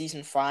 and then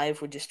season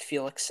 5 would just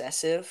feel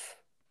excessive.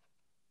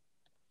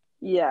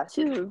 Yeah,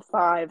 season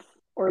 5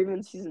 or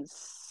even season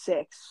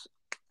 6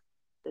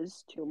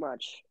 is too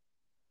much.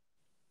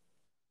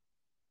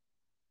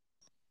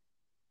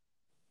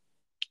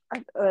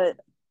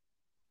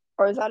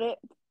 Or is that it?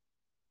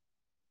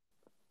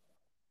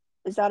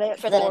 Is that it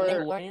for the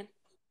Mandalorian?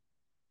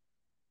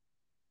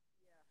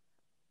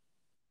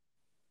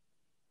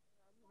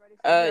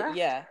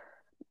 Yeah.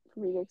 For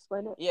me to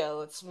explain it? Yeah,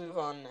 let's move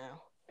on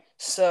now.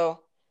 So,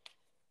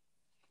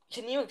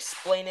 can you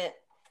explain it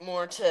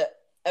more to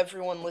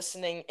everyone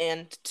listening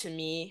and to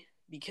me,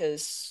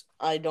 because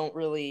I don't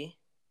really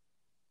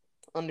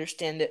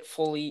understand it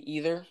fully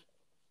either?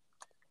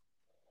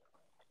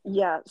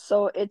 Yeah,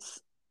 so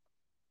it's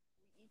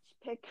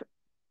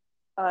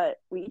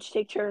we each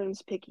take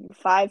turns picking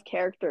 5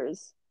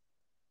 characters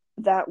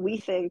that we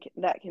think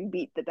that can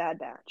beat the Bad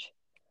Batch.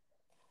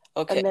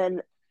 Okay. And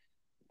then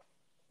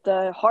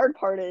the hard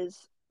part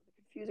is, the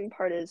confusing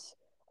part is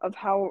of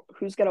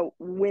who's gonna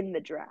win the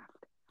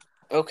draft.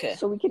 Okay.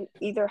 So we can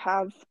either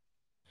have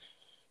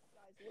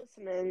guys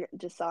listening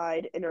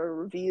decide in our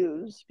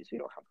reviews because we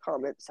don't have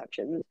comment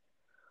sections,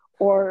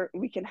 or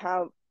we can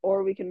both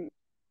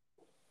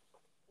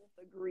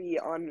agree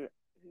on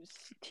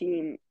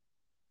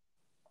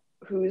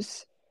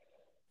whose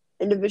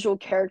individual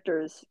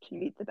characters can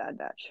beat the Bad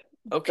Batch.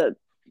 Okay. The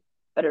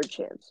better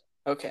chance.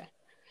 Okay.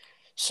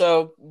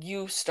 So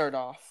you start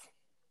off.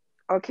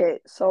 Okay,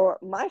 so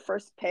my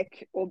first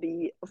pick will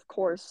be, of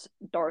course,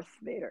 Darth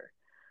Vader.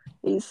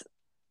 He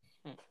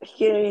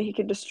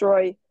can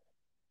destroy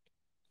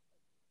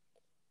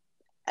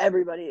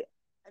everybody,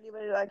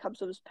 anybody that comes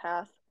to his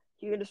path.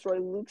 He can destroy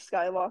Luke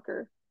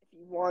Skywalker if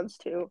he wants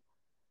to.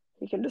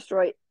 He can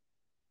destroy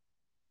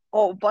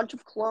a bunch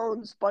of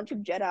clones, bunch of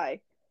Jedi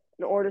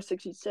in Order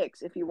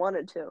 66 if he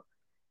wanted to.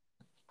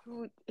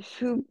 Who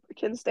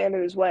can stand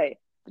in his way?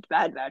 The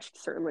Bad Batch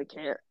certainly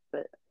can't.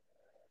 But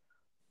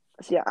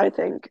so yeah, I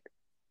think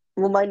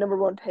my number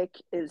 1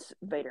 pick is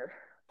Vader.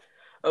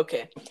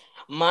 Okay.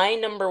 My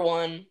number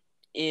 1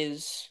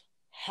 is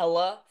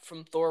Hela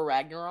from Thor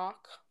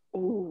Ragnarok.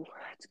 Ooh,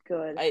 that's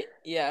good. I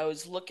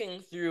was looking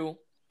through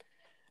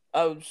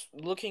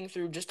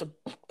just a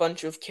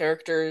bunch of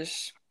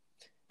characters,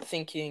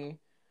 thinking,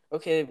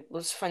 okay,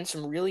 let's find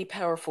some really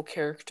powerful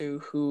character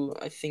who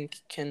I think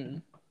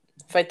can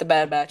fight the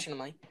Bad Batch, and I'm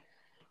like,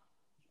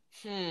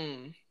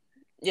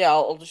 yeah,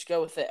 I'll just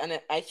go with it. And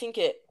I think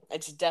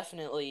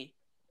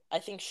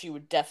she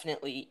would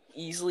definitely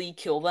easily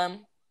kill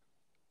them.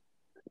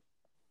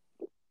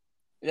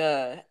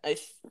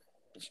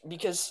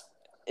 Because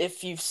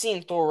if you've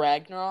seen Thor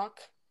Ragnarok,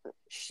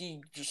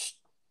 she just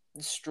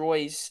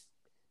destroys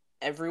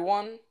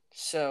everyone.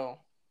 So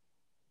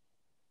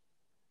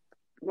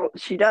Well,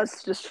 she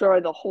does destroy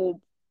the whole.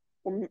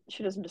 Well,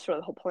 she doesn't destroy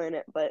the whole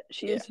planet, but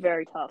she is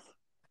very tough.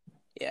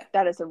 Yeah.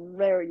 That is a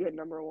very good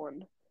number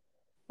 1.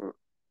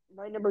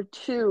 My number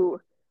 2,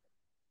 I'm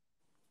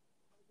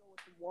go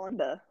with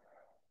Wanda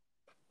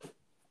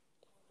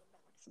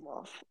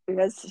Maximoff,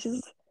 because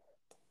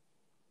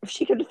if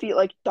she could defeat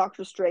like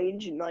Doctor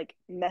Strange and like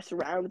mess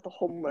around with the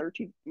whole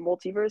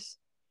multiverse,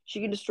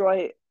 she can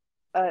destroy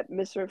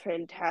Mr.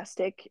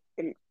 Fantastic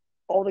and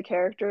all the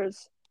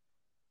characters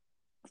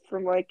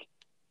from like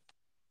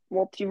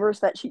multiverse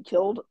that she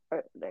killed.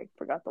 I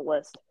forgot the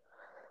list,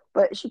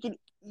 but she can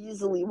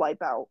easily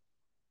wipe out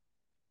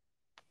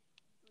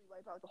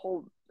the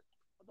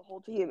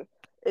whole team.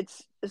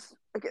 It's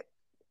like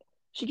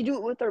she can do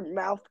it with her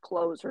mouth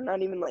closed, or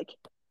not even like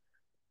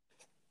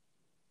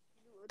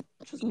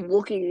just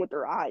looking with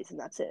her eyes, and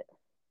that's it.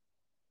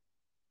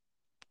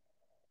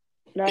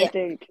 And I Yeah.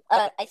 think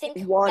I think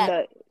that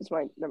Wanda is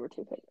my number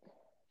two pick.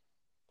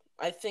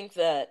 I think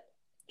that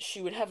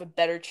she would have a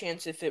better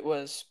chance if it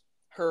was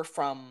her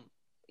from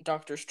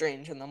Doctor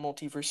Strange and the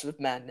Multiverse of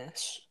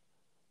Madness.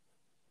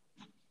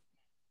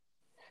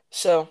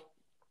 So,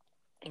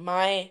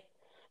 my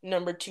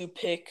number two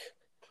pick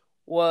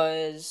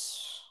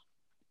was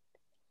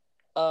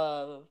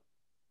uh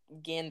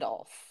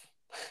Gandalf.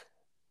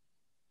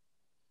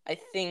 I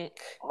think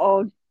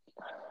Oh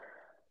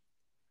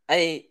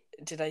I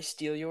did I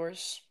steal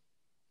yours?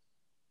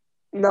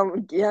 no,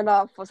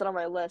 Gandalf wasn't on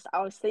my list.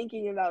 I was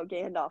thinking about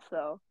Gandalf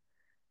though.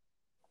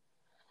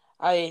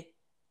 I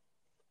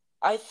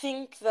I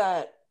think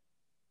that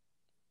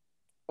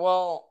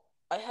well,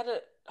 I had a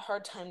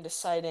hard time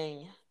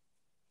deciding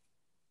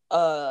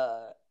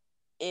uh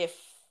if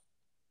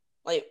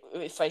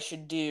if I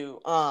should do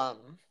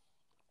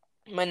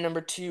my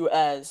number two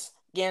as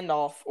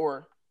Gandalf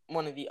or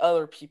one of the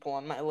other people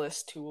on my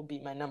list who will be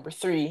my number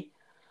three.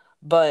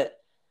 But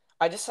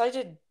I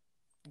decided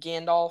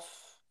Gandalf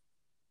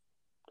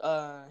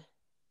uh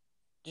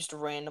just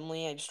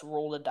randomly. I just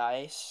rolled a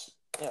dice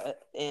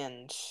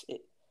and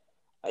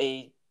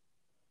I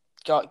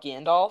got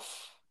Gandalf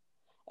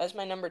as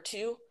my number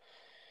two.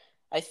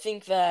 I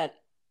think that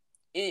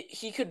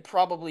he could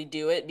probably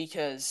do it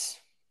because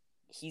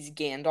he's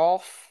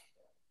Gandalf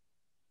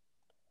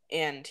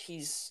and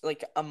he's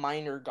like a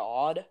minor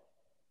god.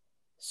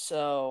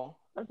 So,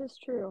 That is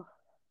true.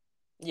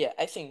 yeah,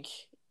 I think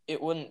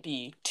it wouldn't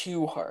be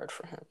too hard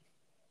for him.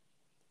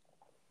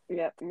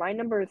 Yeah, my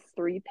number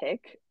three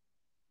pick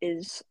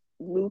is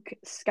Luke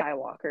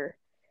Skywalker.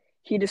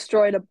 He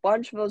destroyed a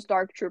bunch of those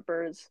Dark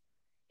Troopers.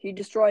 He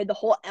destroyed the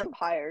whole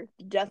Empire,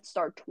 the Death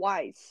Star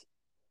twice,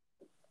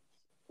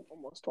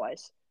 almost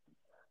twice,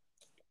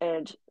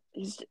 and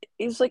he's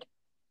like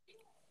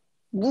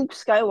Luke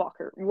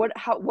Skywalker.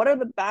 What are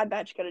the Bad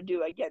Batch gonna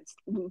do against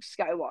Luke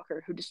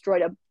Skywalker, who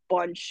destroyed a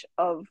bunch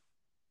of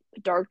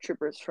Dark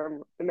Troopers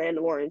from the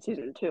Mandalorian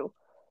season 2,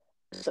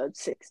 episode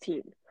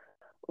 16?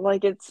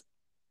 Like it's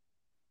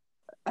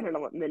I don't know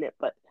what minute,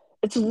 but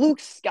it's Luke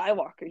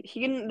Skywalker.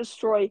 He can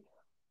destroy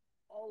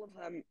all of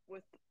them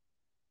with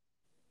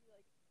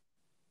like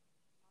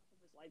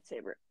his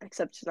lightsaber,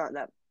 except it's not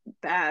that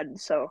bad.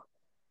 So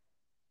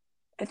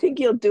I think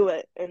he'll do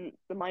it in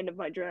the mind of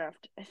my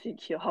draft. I think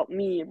he'll help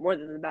me more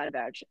than the Bad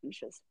Batch and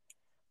just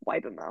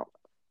wipe him out.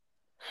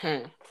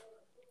 Hmm.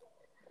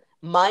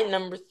 My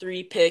number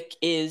three pick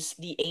is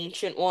the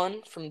Ancient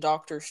One from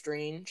Doctor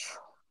Strange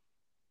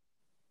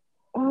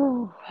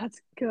Oh, that's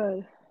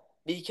good.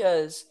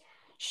 because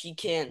she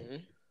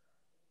can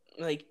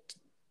like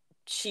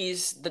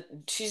she's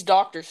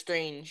Doctor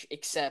Strange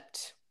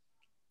except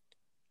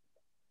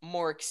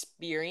more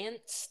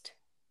experienced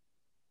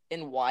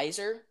and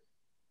wiser.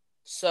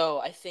 So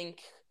I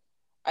think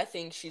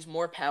she's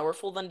more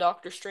powerful than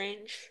Doctor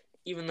Strange,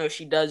 even though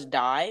she does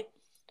die.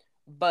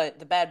 But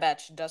the Bad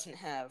Batch doesn't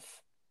have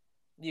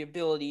the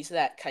abilities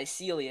that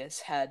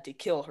Caecilius had to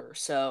kill her.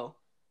 So,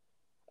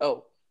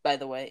 oh, by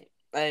the way,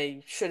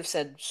 I should have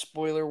said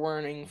spoiler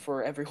warning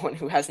for everyone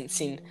who hasn't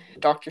seen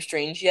Doctor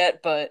Strange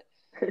yet, but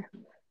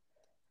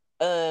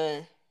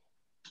uh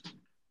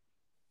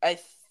I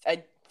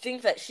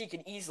think that she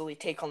could easily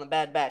take on the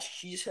Bad Batch.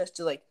 She just has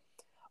to like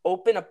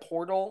open a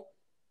portal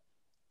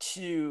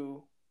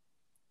to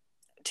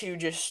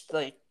just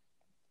like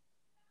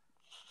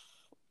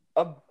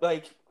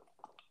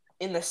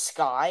in the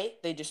sky,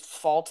 they just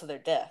fall to their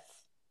death.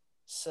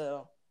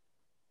 So,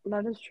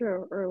 That is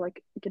true. Or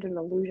like get an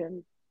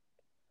illusion.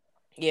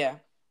 yeah.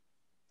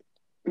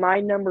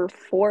 My number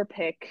four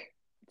pick,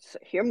 so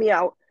hear me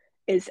out,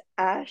 is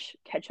Ash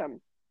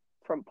Ketchum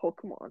from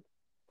Pokemon.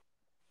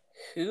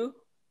 Who?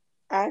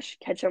 Ash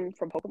Ketchum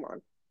from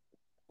Pokemon.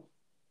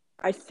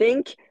 I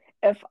think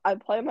if I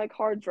play my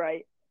cards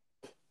right,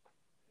 he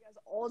has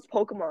all his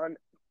Pokemon,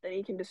 then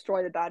he can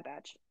destroy the Bad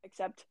Batch.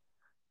 Except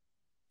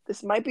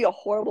this might be a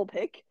horrible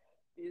pick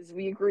because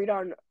we agreed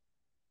on one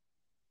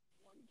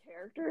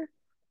character.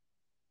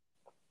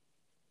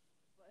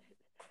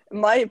 But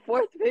my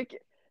fourth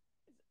pick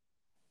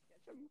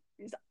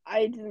because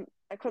I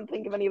couldn't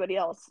think of anybody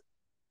else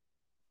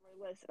on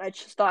my list, and I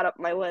just thought up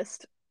my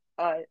list.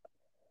 I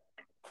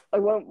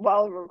went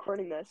while we were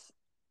recording this.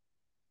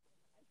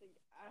 I think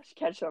Ash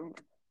Ketchum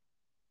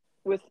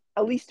with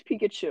at least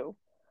Pikachu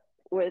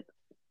with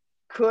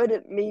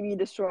could maybe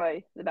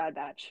destroy the Bad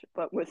Batch,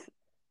 but with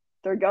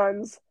their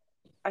guns,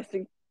 I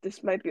think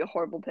this might be a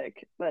horrible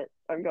pick, but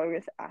I'm going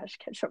with Ash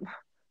Ketchum.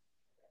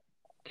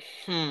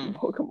 Hmm.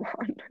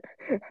 Pokemon.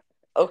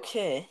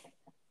 Okay.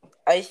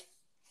 I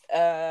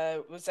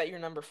was that your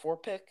number 4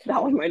 pick?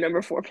 That was my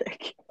number 4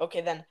 pick.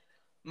 Okay, then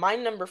my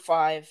number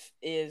 5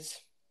 is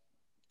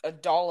a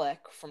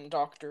Dalek from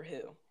Doctor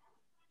Who.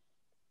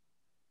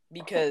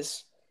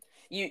 Because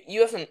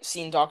you haven't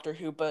seen Doctor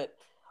Who, but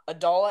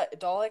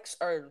Daleks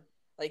are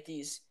like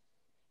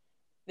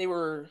they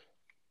were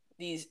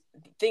these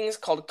things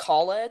called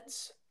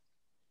Khaleds.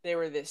 They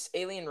were this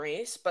alien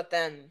race, but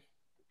then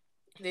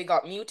they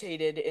got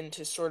mutated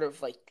into sort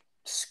of like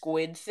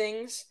squid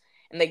things,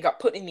 and they got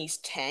put in these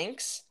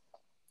tanks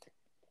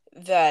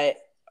that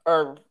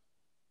are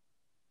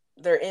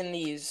they're in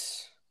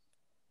these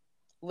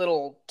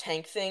little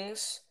tank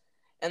things,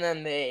 and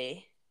then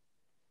the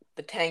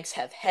tanks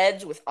have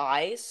heads with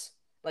eyes,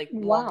 like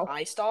long Wow.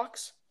 eye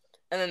stalks,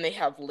 and then they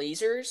have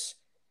lasers,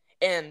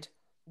 and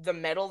the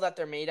metal that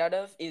they're made out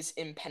of is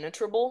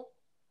impenetrable,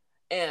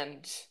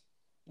 and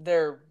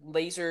their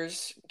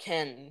lasers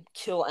can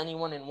kill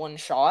anyone in one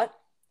shot.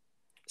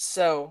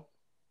 So,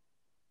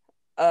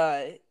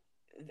 uh,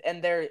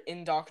 and they're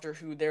in Doctor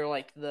Who. They're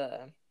like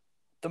the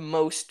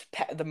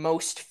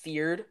most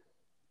feared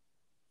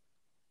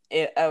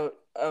out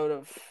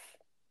of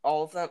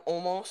all of them,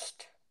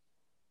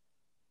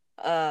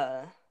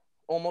 uh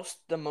almost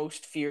the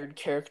most feared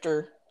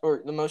character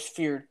or the most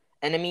feared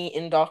enemy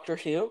in Doctor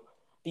Who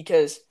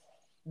because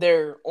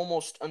they're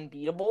almost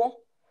unbeatable.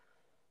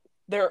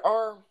 There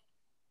are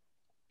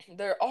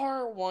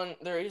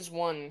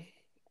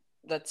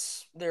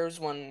there's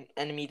one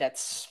enemy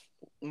that's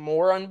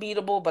more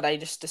unbeatable, but I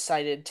just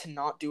decided to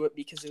not do it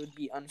because it would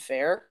be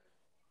unfair.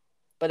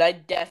 But I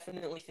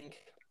definitely think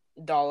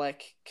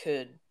Dalek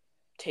could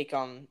take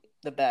on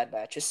the Bad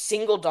Batch. A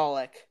single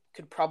Dalek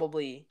could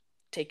probably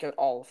take out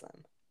all of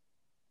them.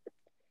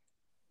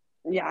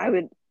 Yeah,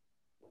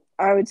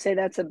 I would say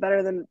that's a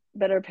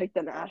better pick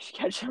than Ash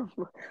Ketchum.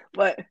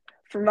 But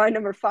for my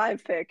number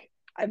 5 pick,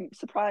 I'm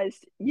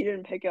surprised you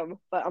didn't pick him,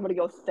 but I'm gonna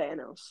go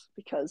Thanos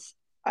because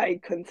I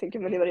couldn't think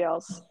of anybody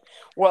else.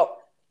 Well,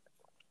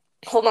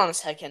 hold on a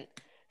second.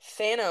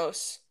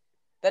 Thanos,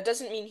 that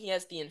doesn't mean he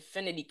has the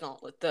Infinity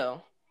Gauntlet,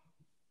 though.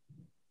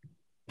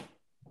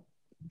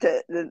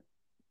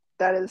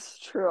 That is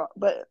true.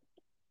 But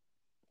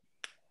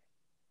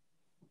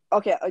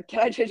okay, can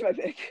I change my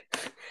pick?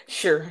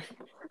 Sure.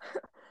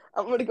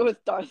 I'm gonna go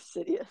with Darth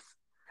Sidious.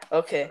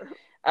 Okay.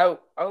 I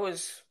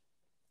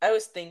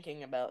was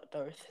thinking about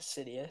Darth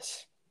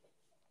Sidious.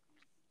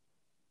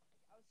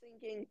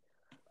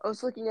 I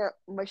was looking at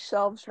my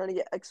shelves trying to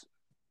get inspiration,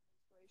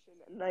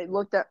 and I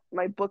looked at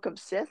my Book of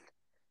Sith,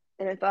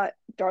 and I thought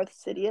Darth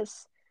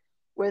Sidious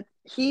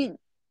he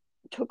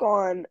took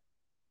on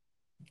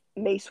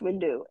Mace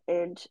Windu,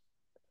 and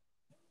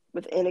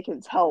with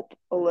Anakin's help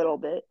a little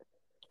bit,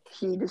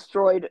 he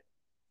destroyed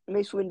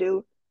Mace Windu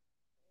and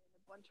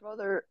a bunch of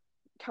other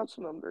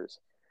council members.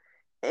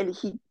 And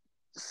he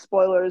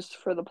spoilers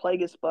for the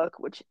Plagueis book,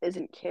 which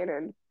isn't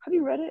canon. Have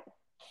you read it?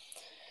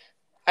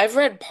 I've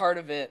read part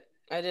of it.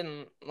 I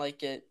didn't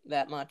like it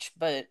that much,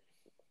 but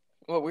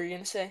what were you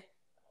gonna say?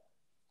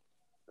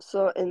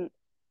 So in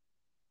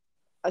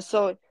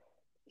so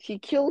he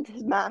killed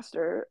his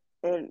master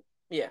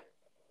Yeah.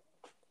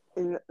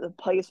 in the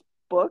Plagueis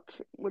book,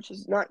 which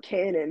is not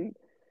canon,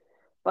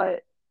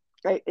 but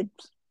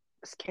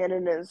it's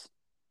canon as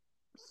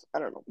I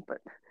don't know,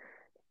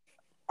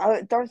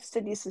 but Darth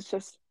Sidious is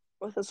just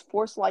with his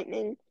Force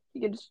lightning,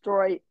 he can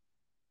destroy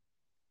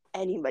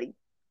anybody,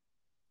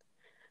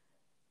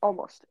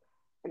 almost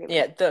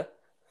Yeah, anybody.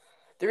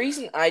 the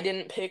reason I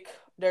didn't pick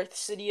Darth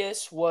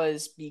Sidious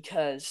was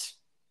because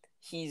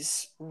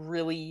he's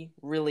really,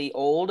 really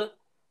old.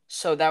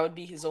 So that would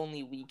be his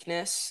only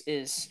weakness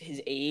is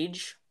his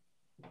age.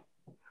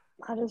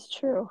 That is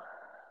true.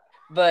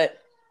 But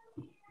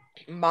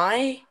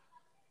my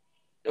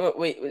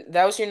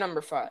that was your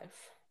number 5,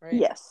 right?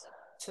 Yes.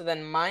 So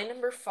then my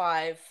number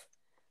 5,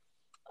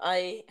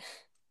 I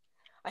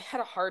I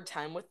had a hard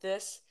time with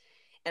this,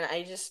 and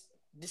I just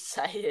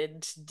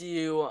decided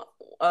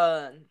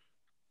uh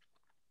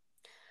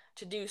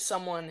to do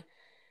someone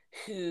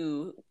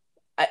who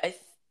I I,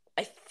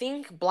 I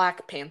think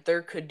Black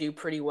Panther could do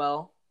pretty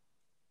well.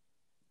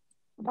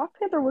 Black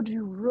Panther would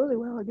do really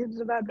well against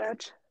the Bad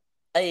Batch.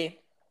 I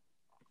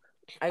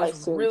I I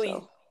was assume really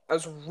so. I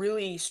was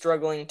really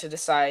struggling to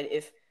decide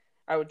if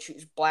I would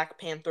choose Black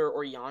Panther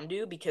or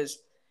Yondu because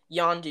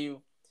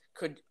Yondu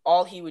could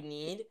all he would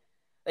need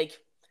like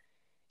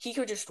he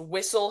could just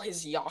whistle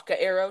his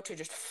Yaka arrow to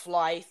just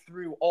fly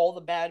through all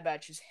the Bad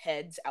Batch's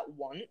heads at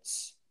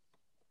once.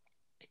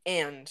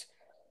 And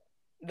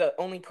the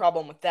only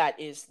problem with that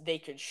is they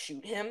could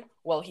shoot him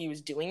while he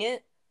was doing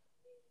it,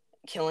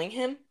 killing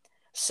him.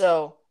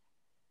 So,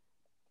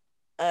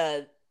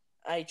 uh,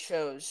 I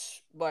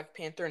chose Black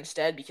Panther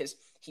instead because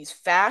he's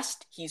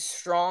fast, he's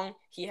strong,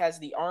 he has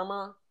the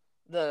armor,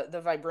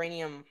 the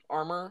vibranium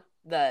armor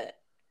that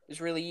is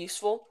really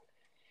useful,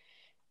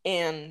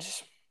 and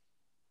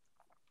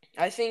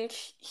I think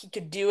he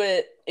could do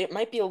it. It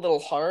might be a little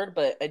hard,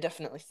 but I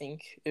definitely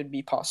think it would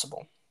be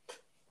possible.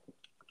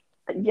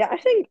 Yeah, I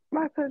think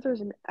Black Panther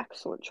is an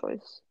excellent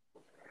choice.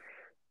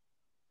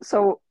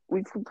 So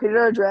we've completed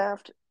our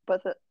draft,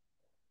 but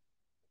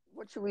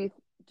what should we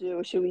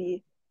do? Should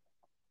we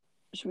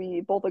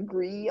both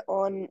agree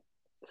on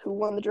who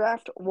won the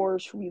draft, or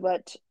should we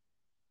let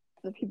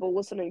the people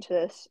listening to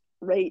this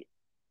rate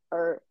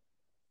our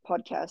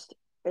podcast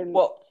and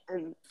Well,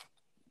 and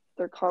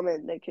their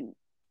comment they can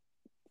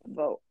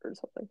vote or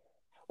something?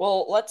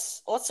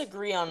 let's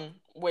agree on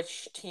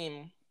which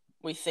team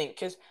we think,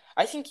 because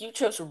I think you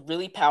chose a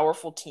really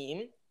powerful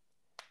team,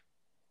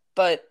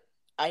 but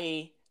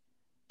I,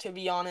 to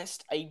be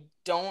honest, I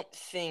don't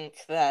think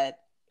that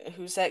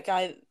who's that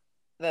guy,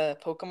 the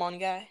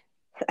Pokemon guy?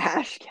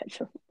 Ash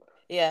Ketchum.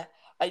 Yeah,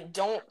 I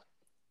don't.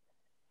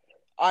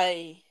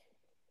 I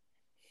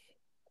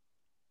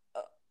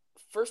uh,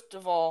 First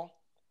of all,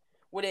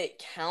 would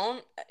it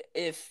count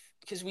if,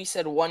 because we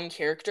said one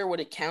character, would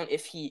it count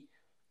if he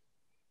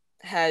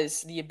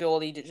has the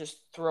ability to just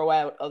throw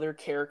out other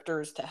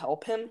characters to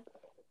help him?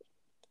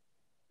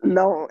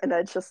 No, and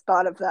I just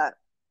thought of that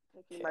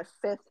picking Okay. my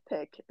fifth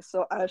pick.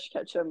 So Ash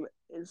Ketchum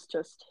is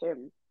just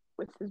him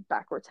with his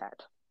backwards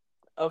hat.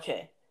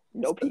 Okay.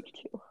 No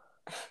Pikachu.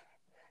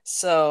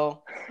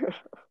 So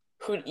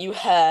who you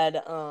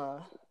had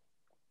who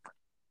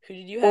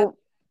did you have? Well,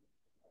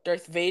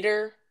 Darth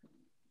Vader?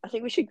 I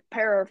think we should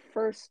compare our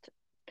first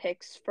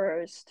picks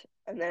first,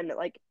 and then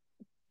like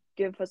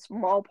give a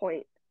small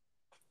point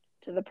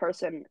to the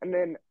person, and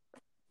then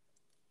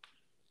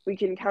we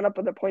can count up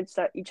the points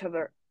that each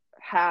other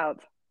have,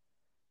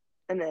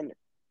 and then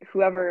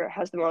whoever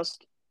has the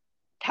most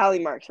tally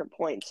marks or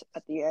points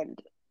at the end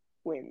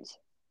wins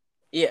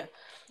Yeah.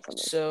 something.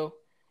 So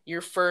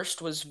your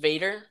first was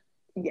Vader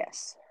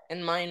Yes.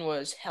 and mine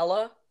was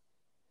Hela.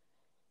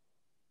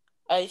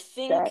 I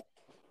think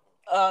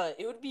That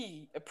it would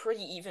be a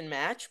pretty even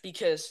match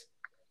because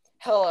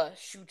Hela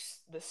shoots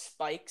the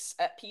spikes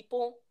at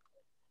people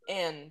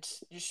and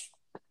just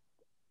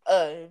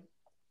uh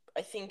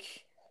I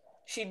think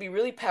she'd be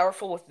really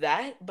powerful with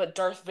that, but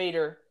Darth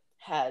Vader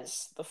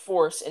has the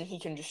Force and he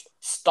can just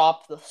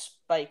stop the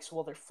spikes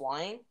while they're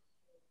flying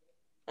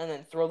and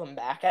then throw them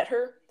back at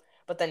her.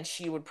 But then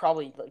she would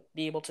probably like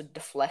be able to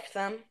deflect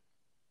them.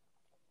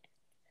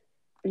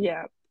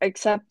 yeah,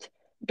 except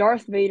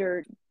Darth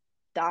Vader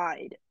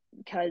died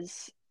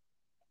because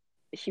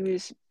he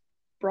was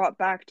brought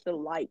back to the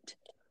light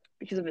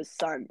because of his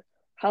son.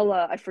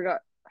 Hela, I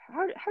forgot.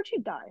 How'd she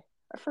die?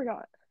 I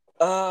forgot.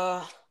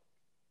 Uh,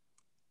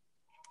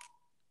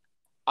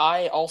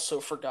 I also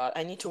forgot.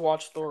 I need to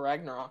watch Thor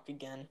Ragnarok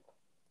again.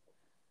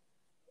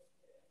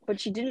 But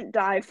she didn't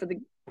die for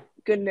the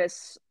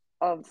goodness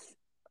of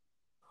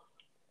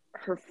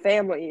her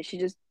family.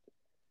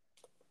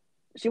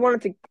 She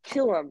wanted to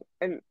kill him,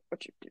 and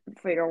which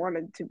Vader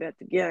wanted to be at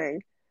the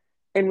beginning.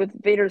 And with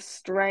Vader's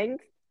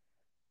strength,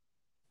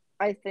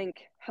 I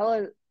think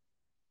Hela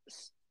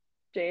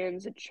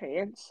stands a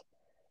chance.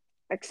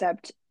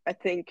 Except I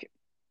think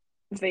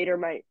Vader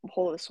might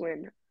pull this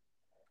win.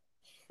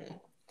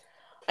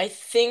 I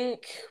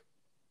think.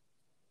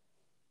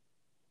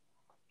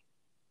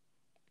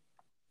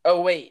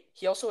 Oh wait,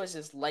 he also has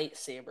his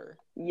lightsaber.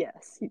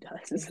 Yes, he I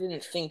does.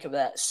 didn't think of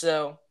that.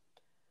 So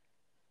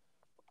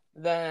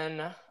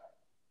then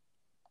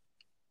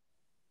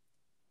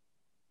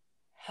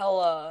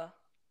Hela.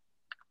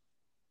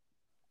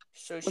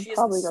 So Would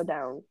probably go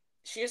down.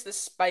 she has the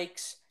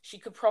spikes. She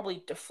could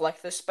probably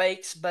deflect the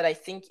spikes, but I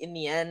think in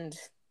the end,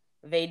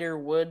 Vader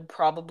would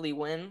probably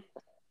win.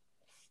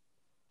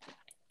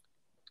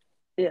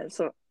 Yeah,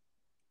 so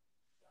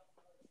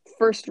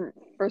first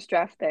first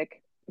draft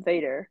pick,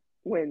 Vader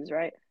wins,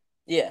 right?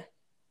 Yeah.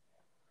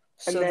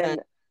 And So then, then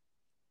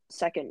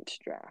second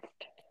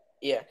draft.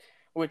 yeah,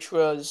 which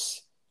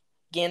was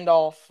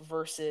Gandalf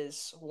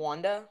versus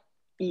Wanda.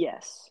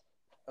 Yes.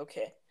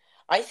 Okay.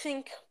 I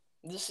think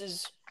this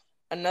is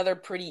another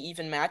pretty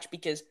even match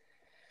because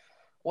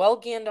while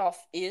Gandalf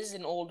is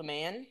an old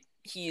man,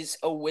 he's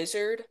a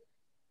wizard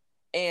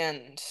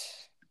and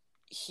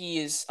he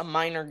is a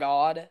minor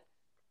god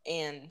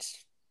and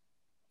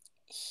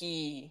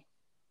he,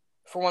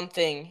 for one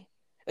thing,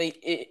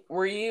 like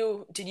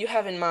did you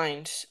have in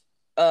mind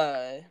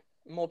uh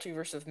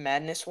Multiverse of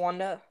Madness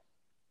Wanda?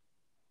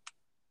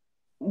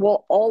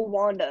 Well, all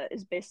Wanda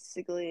is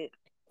basically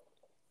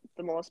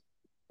the most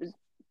is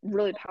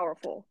really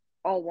powerful.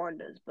 All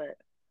Wandas, but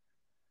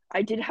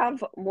I did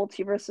have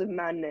Multiverse of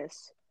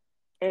Madness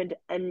and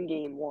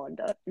Endgame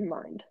Wanda in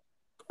mind.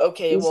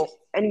 Okay, Is well,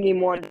 Endgame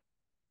Wanda?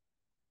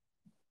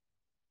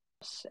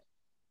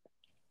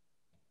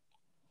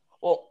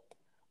 well,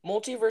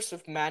 Multiverse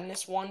of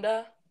Madness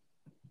Wanda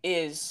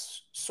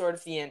is sort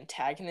of the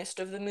antagonist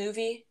of the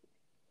movie.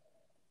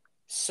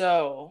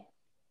 So,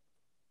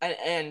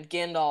 and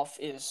Gandalf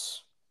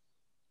is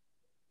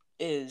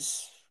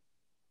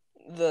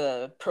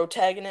the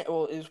protagonist,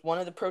 well, is one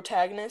of the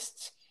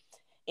protagonists,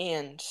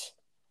 and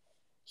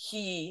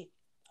he,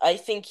 I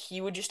think he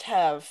would just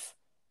have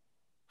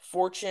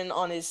fortune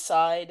on his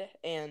side,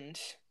 and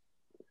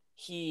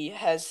he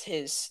has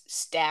his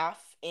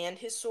staff and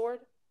his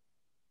sword.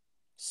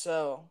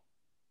 So,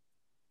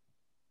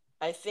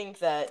 I think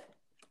that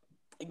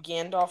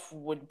Gandalf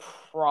would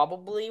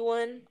probably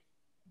win.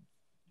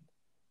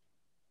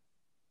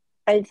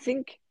 I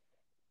think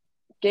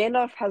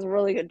Gandalf has a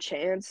really good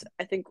chance.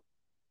 I think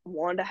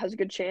Wanda has a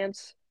good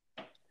chance.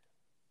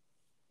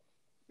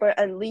 But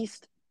at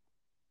least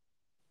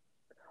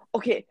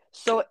okay,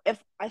 so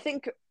if I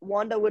think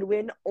Wanda would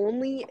win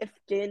only if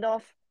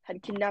Gandalf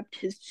had kidnapped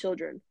his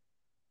children,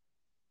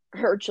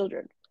 her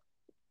children,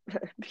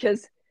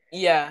 because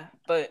Yeah,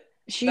 but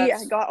she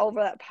that's got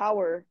over that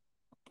power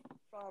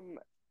from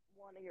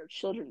wanting her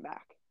children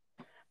back.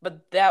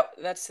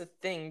 that's the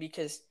thing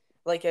because,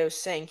 like I was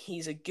saying,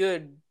 he's a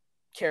good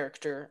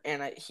character,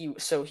 and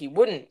he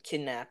wouldn't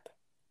kidnap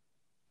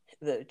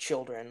the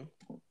children.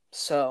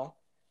 So,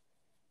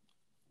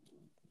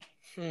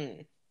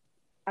 hmm,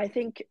 I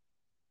think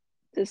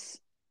this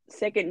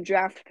second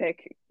draft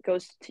pick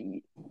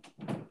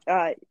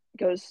uh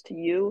goes to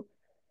you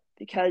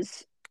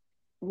because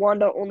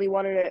Wanda only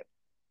wanted it.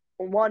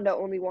 Wanda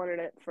only wanted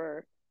it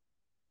for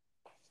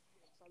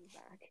sons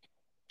back.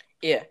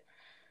 yeah.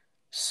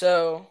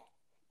 So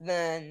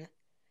then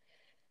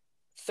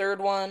third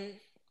one,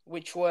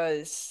 which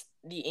was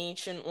the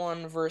ancient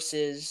one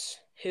versus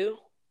who?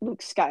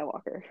 Luke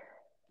Skywalker.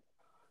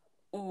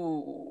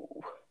 Ooh,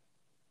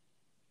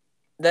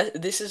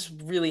 this is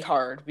really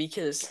hard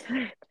because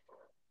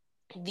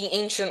the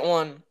ancient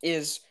one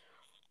is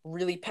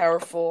really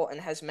powerful and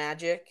has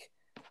magic,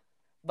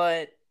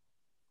 but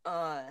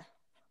uh,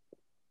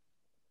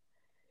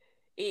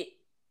 it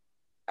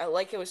I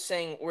like I was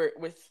saying where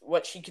with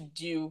what she could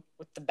do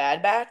with the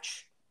Bad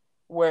Batch,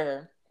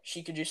 where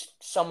she could just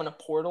summon a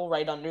portal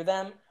right under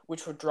them,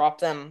 which would drop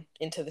them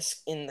into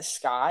in the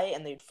sky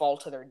and they'd fall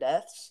to their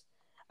deaths.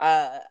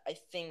 I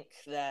think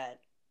that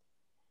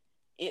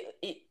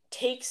it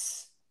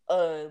takes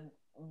a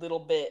little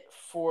bit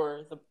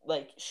for the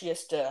like she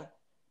has to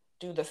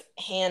do the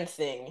hand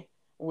thing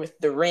with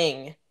the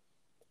ring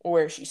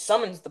where she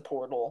summons the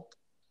portal.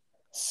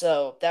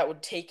 So that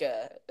would take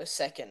a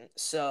second.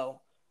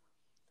 So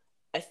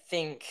I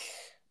think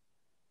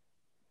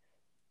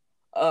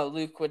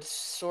Luke would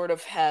sort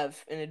of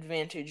have an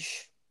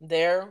advantage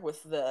there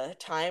with the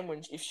time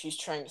when if she's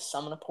trying to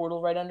summon a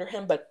portal right under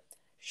him, but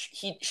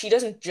she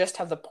doesn't just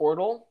have the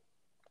portal,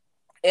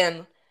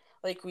 and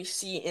like we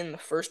see in the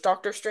first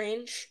Doctor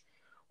Strange,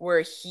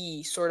 where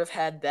he sort of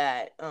had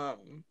that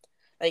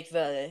like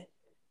the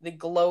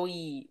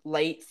glowy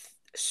light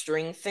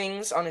string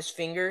things on his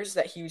fingers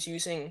that he was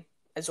using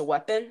as a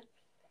weapon.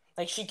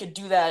 Like she could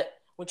do that,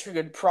 which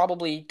could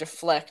probably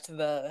deflect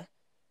the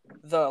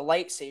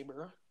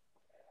lightsaber.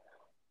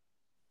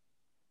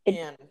 It,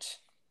 And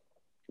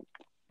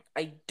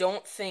I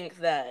don't think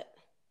that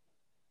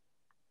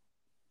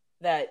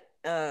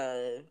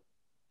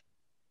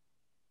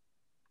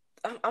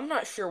I'm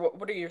not sure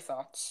what are your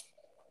thoughts?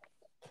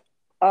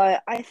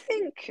 I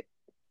think.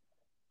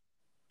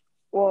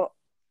 Well,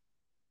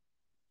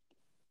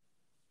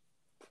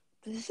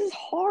 this is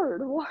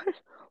hard. Why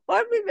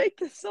did we make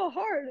this so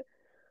hard?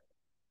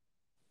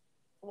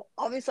 Well,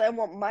 obviously, I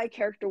want my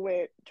character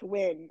to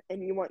win,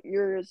 and you want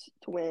yours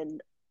to win,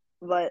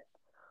 but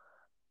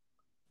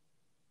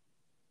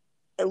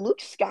Luke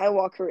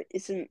Skywalker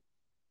isn't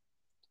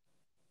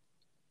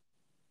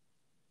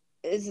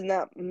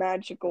that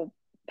magical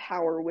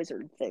power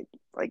wizard thing.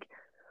 Like,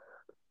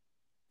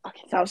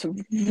 okay, that was a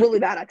really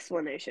bad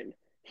explanation.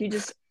 He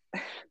just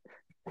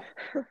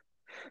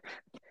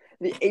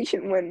the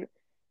ancient one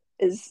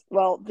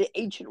the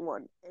ancient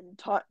one and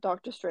taught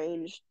Doctor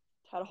Strange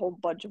had a whole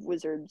bunch of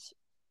wizards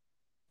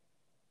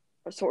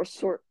or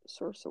sorcerers.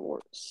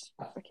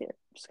 I can't.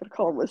 I'm just gonna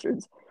call them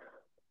wizards.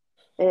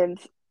 And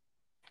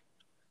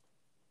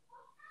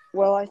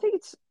well, I think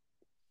it's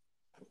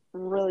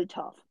really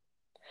tough.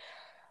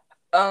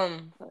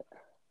 Um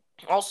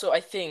Also, I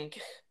think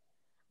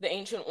the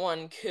ancient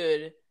one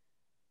could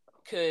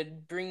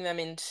bring them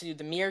into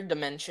the mirror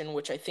dimension,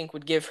 which I think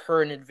would give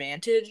her an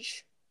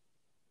advantage.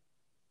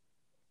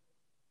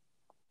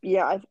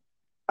 Yeah,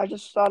 I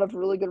just thought of a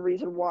really good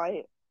reason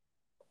why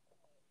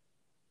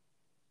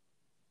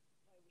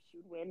she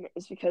would win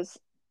is because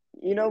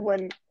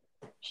when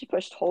she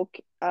pushed Hulk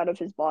out of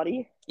his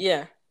body,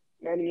 Yeah.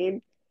 you know what I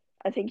mean?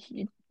 I think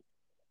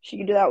she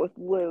could do that with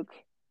Luke,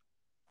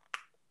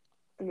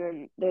 and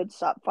then they'd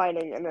stop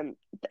fighting, and then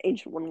the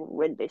ancient one would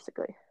win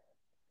basically.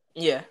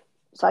 Yeah.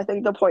 So I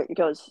think the point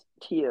goes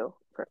to you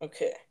for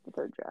Okay. the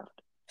third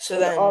draft, So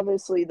and then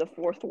obviously the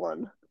fourth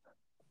one.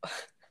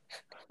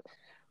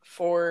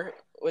 for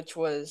which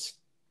was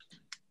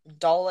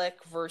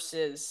Dalek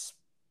versus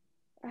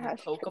the Ash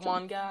Ketchum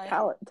Pokemon guy.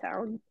 Pallet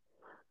Town.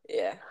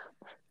 Yeah.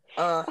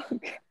 Uh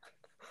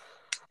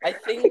I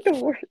Think think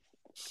of words.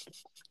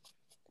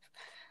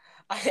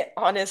 I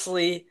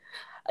honestly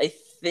I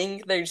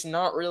think there's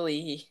not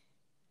really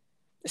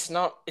it's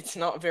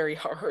not very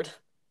hard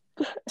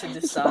to It's not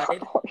decide.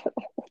 hard at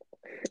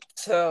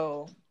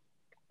So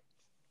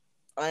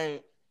I'm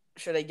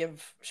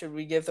should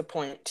we give the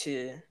point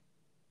to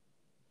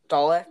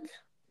Dalek?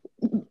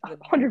 all.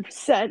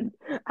 100%.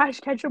 Ash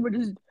Ketchum would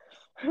just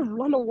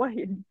run away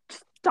and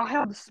die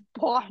on the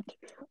spot.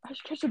 Ash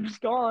Ketchum's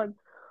gone.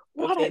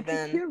 Why'd Okay, I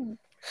pick him?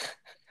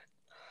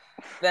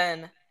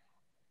 then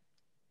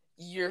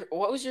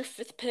what was your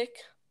fifth pick?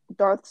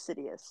 Darth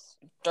Sidious.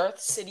 Darth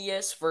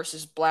Sidious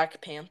versus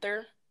Black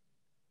Panther.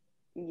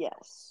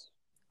 Yes.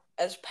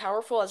 As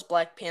powerful as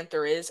Black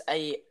Panther is,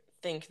 I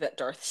think that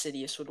Darth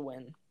Sidious would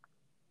win.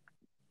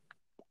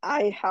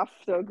 I have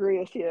to agree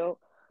with you.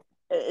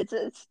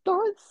 It's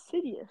Darth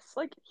Sidious.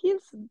 Like, he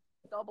has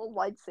double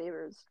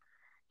lightsabers.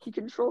 He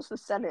controls the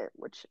Senate,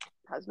 which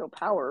has no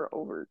power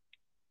over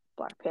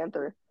Black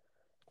Panther.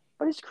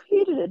 But he's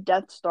created a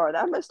Death Star.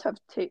 That must have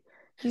taken.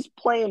 He's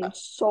playing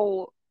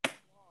so long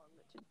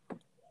to the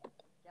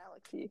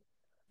galaxy,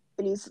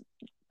 and he's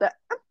the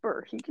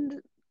Emperor. He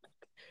can.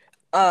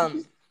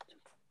 He's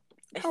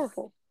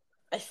powerful.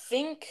 I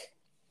think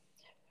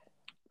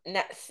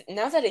now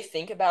that I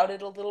think about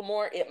it a little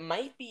more, it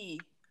might be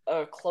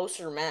a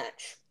closer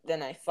match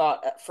than I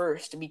thought at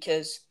first,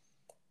 because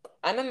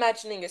I'm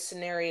imagining a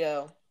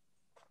scenario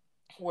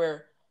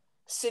where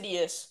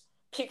Sidious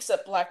picks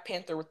up Black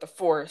Panther with the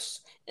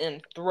Force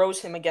and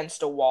throws him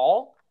against a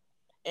wall,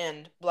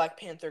 and Black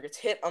Panther gets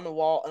hit on the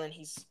wall, and then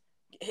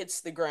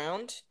hits the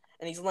ground,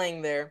 and he's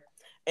laying there,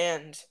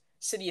 and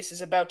Sidious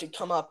is about to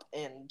come up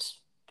and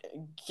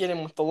get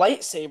him with the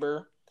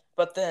lightsaber,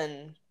 but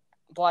then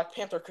Black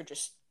Panther could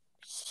just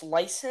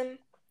slice him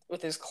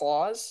with his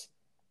claws.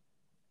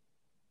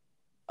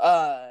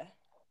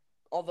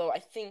 Although I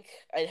think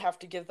I'd have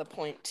to give the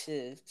point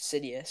to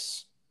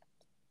Sidious.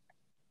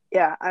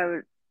 Yeah, I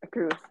would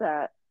agree with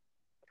that.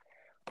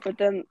 But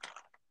then,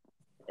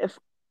 if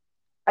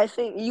I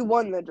think you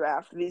won the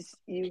draft,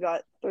 you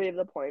got 3 of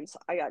the points.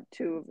 I got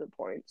 2 of the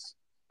points.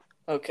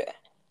 Okay.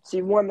 So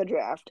you won the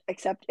draft.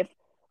 Except if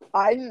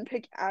I didn't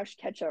pick Ash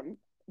Ketchum,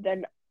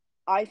 then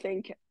I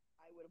think I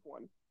would have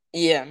won.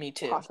 Yeah, me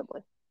too.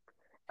 Possibly.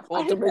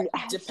 Well,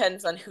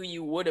 depends on who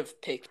you would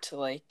have picked.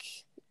 Like,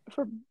 if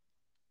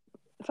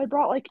I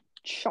brought like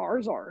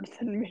Charizard,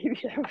 then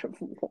maybe I would have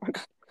won.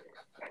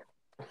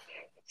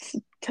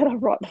 Instead, I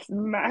brought this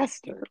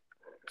Master.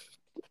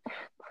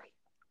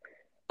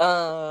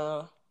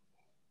 So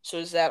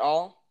is that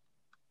all?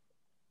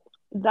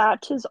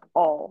 That is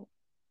all.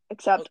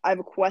 Except I have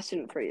a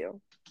question for you.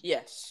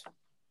 Yes.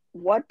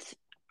 What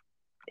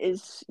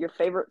is your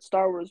favorite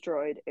Star Wars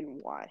droid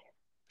and why?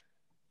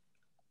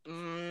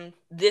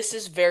 This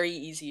is very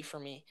easy for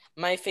me.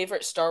 My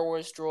favorite Star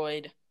Wars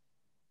droid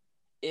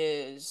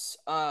is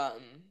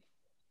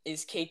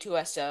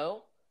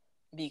K2SO,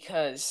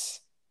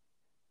 because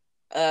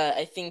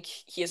I think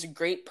he has a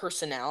great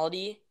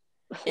personality,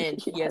 and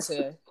Yes. he has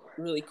a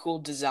really cool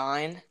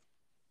design.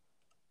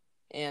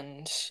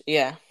 And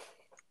yeah.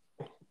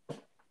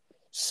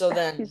 So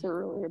then he's a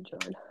really good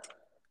droid.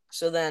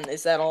 So then,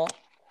 is that all?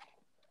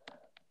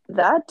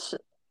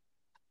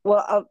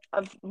 Well,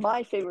 of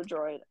my favorite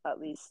droid, at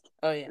least.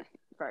 Oh yeah.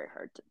 Very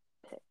hard to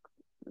pick.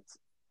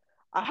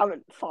 I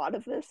haven't thought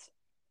of this.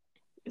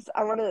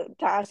 I wanted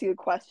to ask you a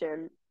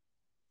question.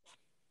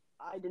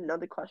 I didn't know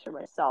the question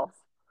myself.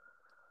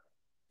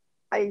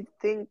 I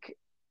think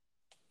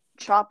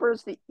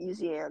Chopper's the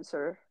easy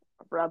answer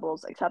of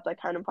Rebels, except I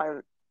kind of find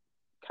it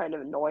kind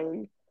of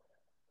annoying.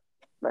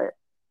 But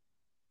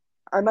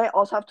I might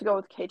also have to go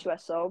with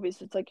K2SO,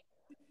 because it's like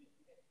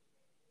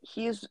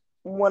he's just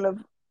one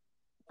of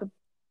the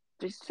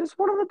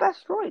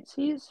best droids.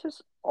 He's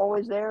just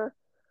always there.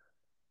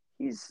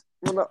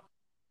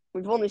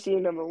 We've only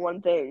seen him in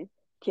one thing.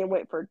 Can't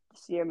wait to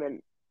see him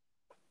in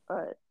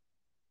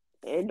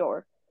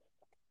Andor.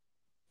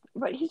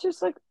 But he's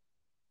just like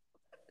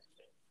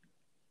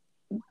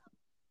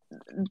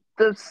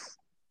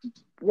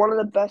one of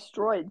the best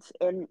droids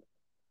in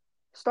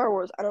Star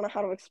Wars. I don't know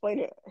how to explain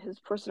it. His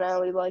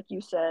personality, like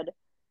you said,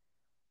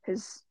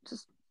 his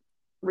just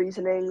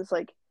reasonings,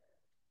 like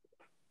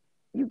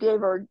you gave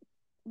her.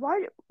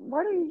 Why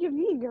don't you give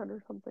me a gun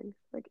or something?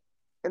 Like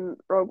in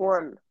Rogue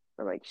One,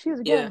 I'm like, she has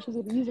a gun. Yeah. She's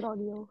gonna use it on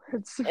you.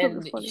 It's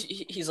super funny.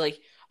 He's like,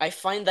 I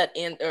find that,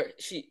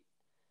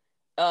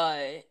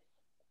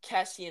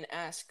 Cassian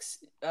asks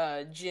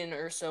Jyn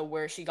Erso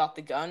where she got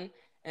the gun,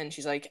 and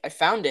she's like, I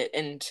found it,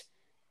 and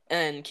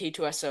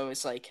K2SO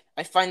is like,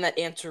 I find that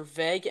answer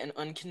vague and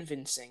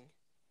unconvincing.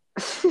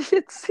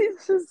 It's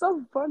just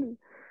so funny.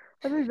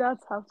 I think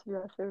that's how to be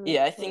my favorite.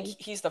 Yeah, I think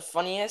he's the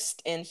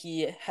funniest, and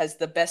he has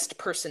the best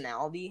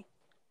personality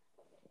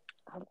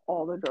of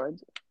all the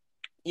droids.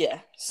 Yeah,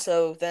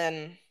 so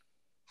then,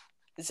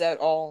 is that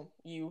all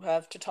you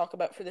have to talk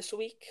about for this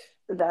week?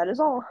 That is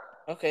all.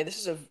 Okay, this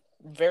is a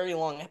very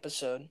long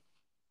episode.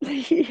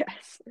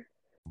 Yes.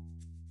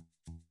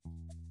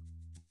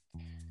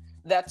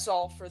 That's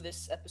all for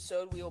this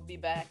episode. We will be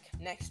back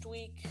next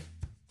week.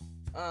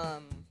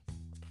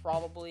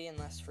 Probably,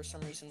 unless for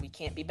some reason we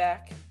can't be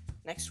back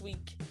next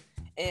week.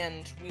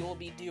 And we will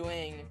be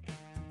doing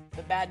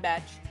The Bad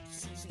Batch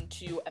Season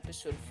 2,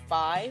 Episode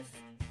 5.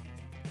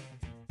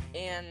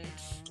 And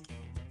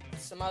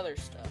some other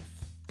stuff.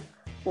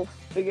 We'll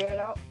figure it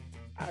out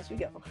as we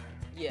go.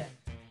 Yeah.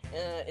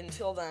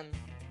 Until then,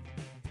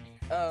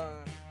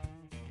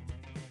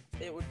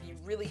 it would be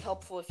really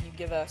helpful if you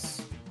give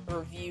us a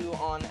review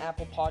on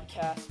Apple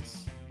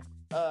Podcasts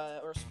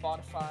or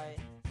Spotify.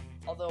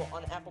 Although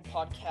on Apple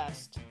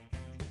Podcast,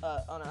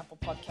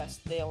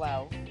 they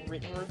allow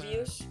written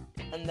reviews,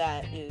 and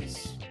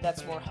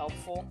that's more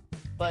helpful.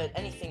 But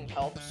anything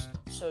helps,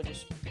 so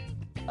just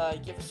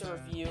give us a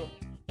review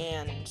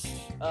and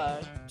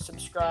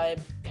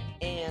subscribe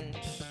and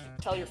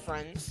tell your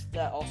friends.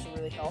 That also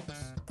really helps.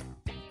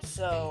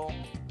 So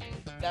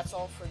that's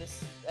all for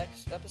this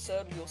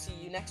episode. We'll see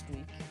you next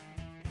week.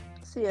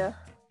 See ya.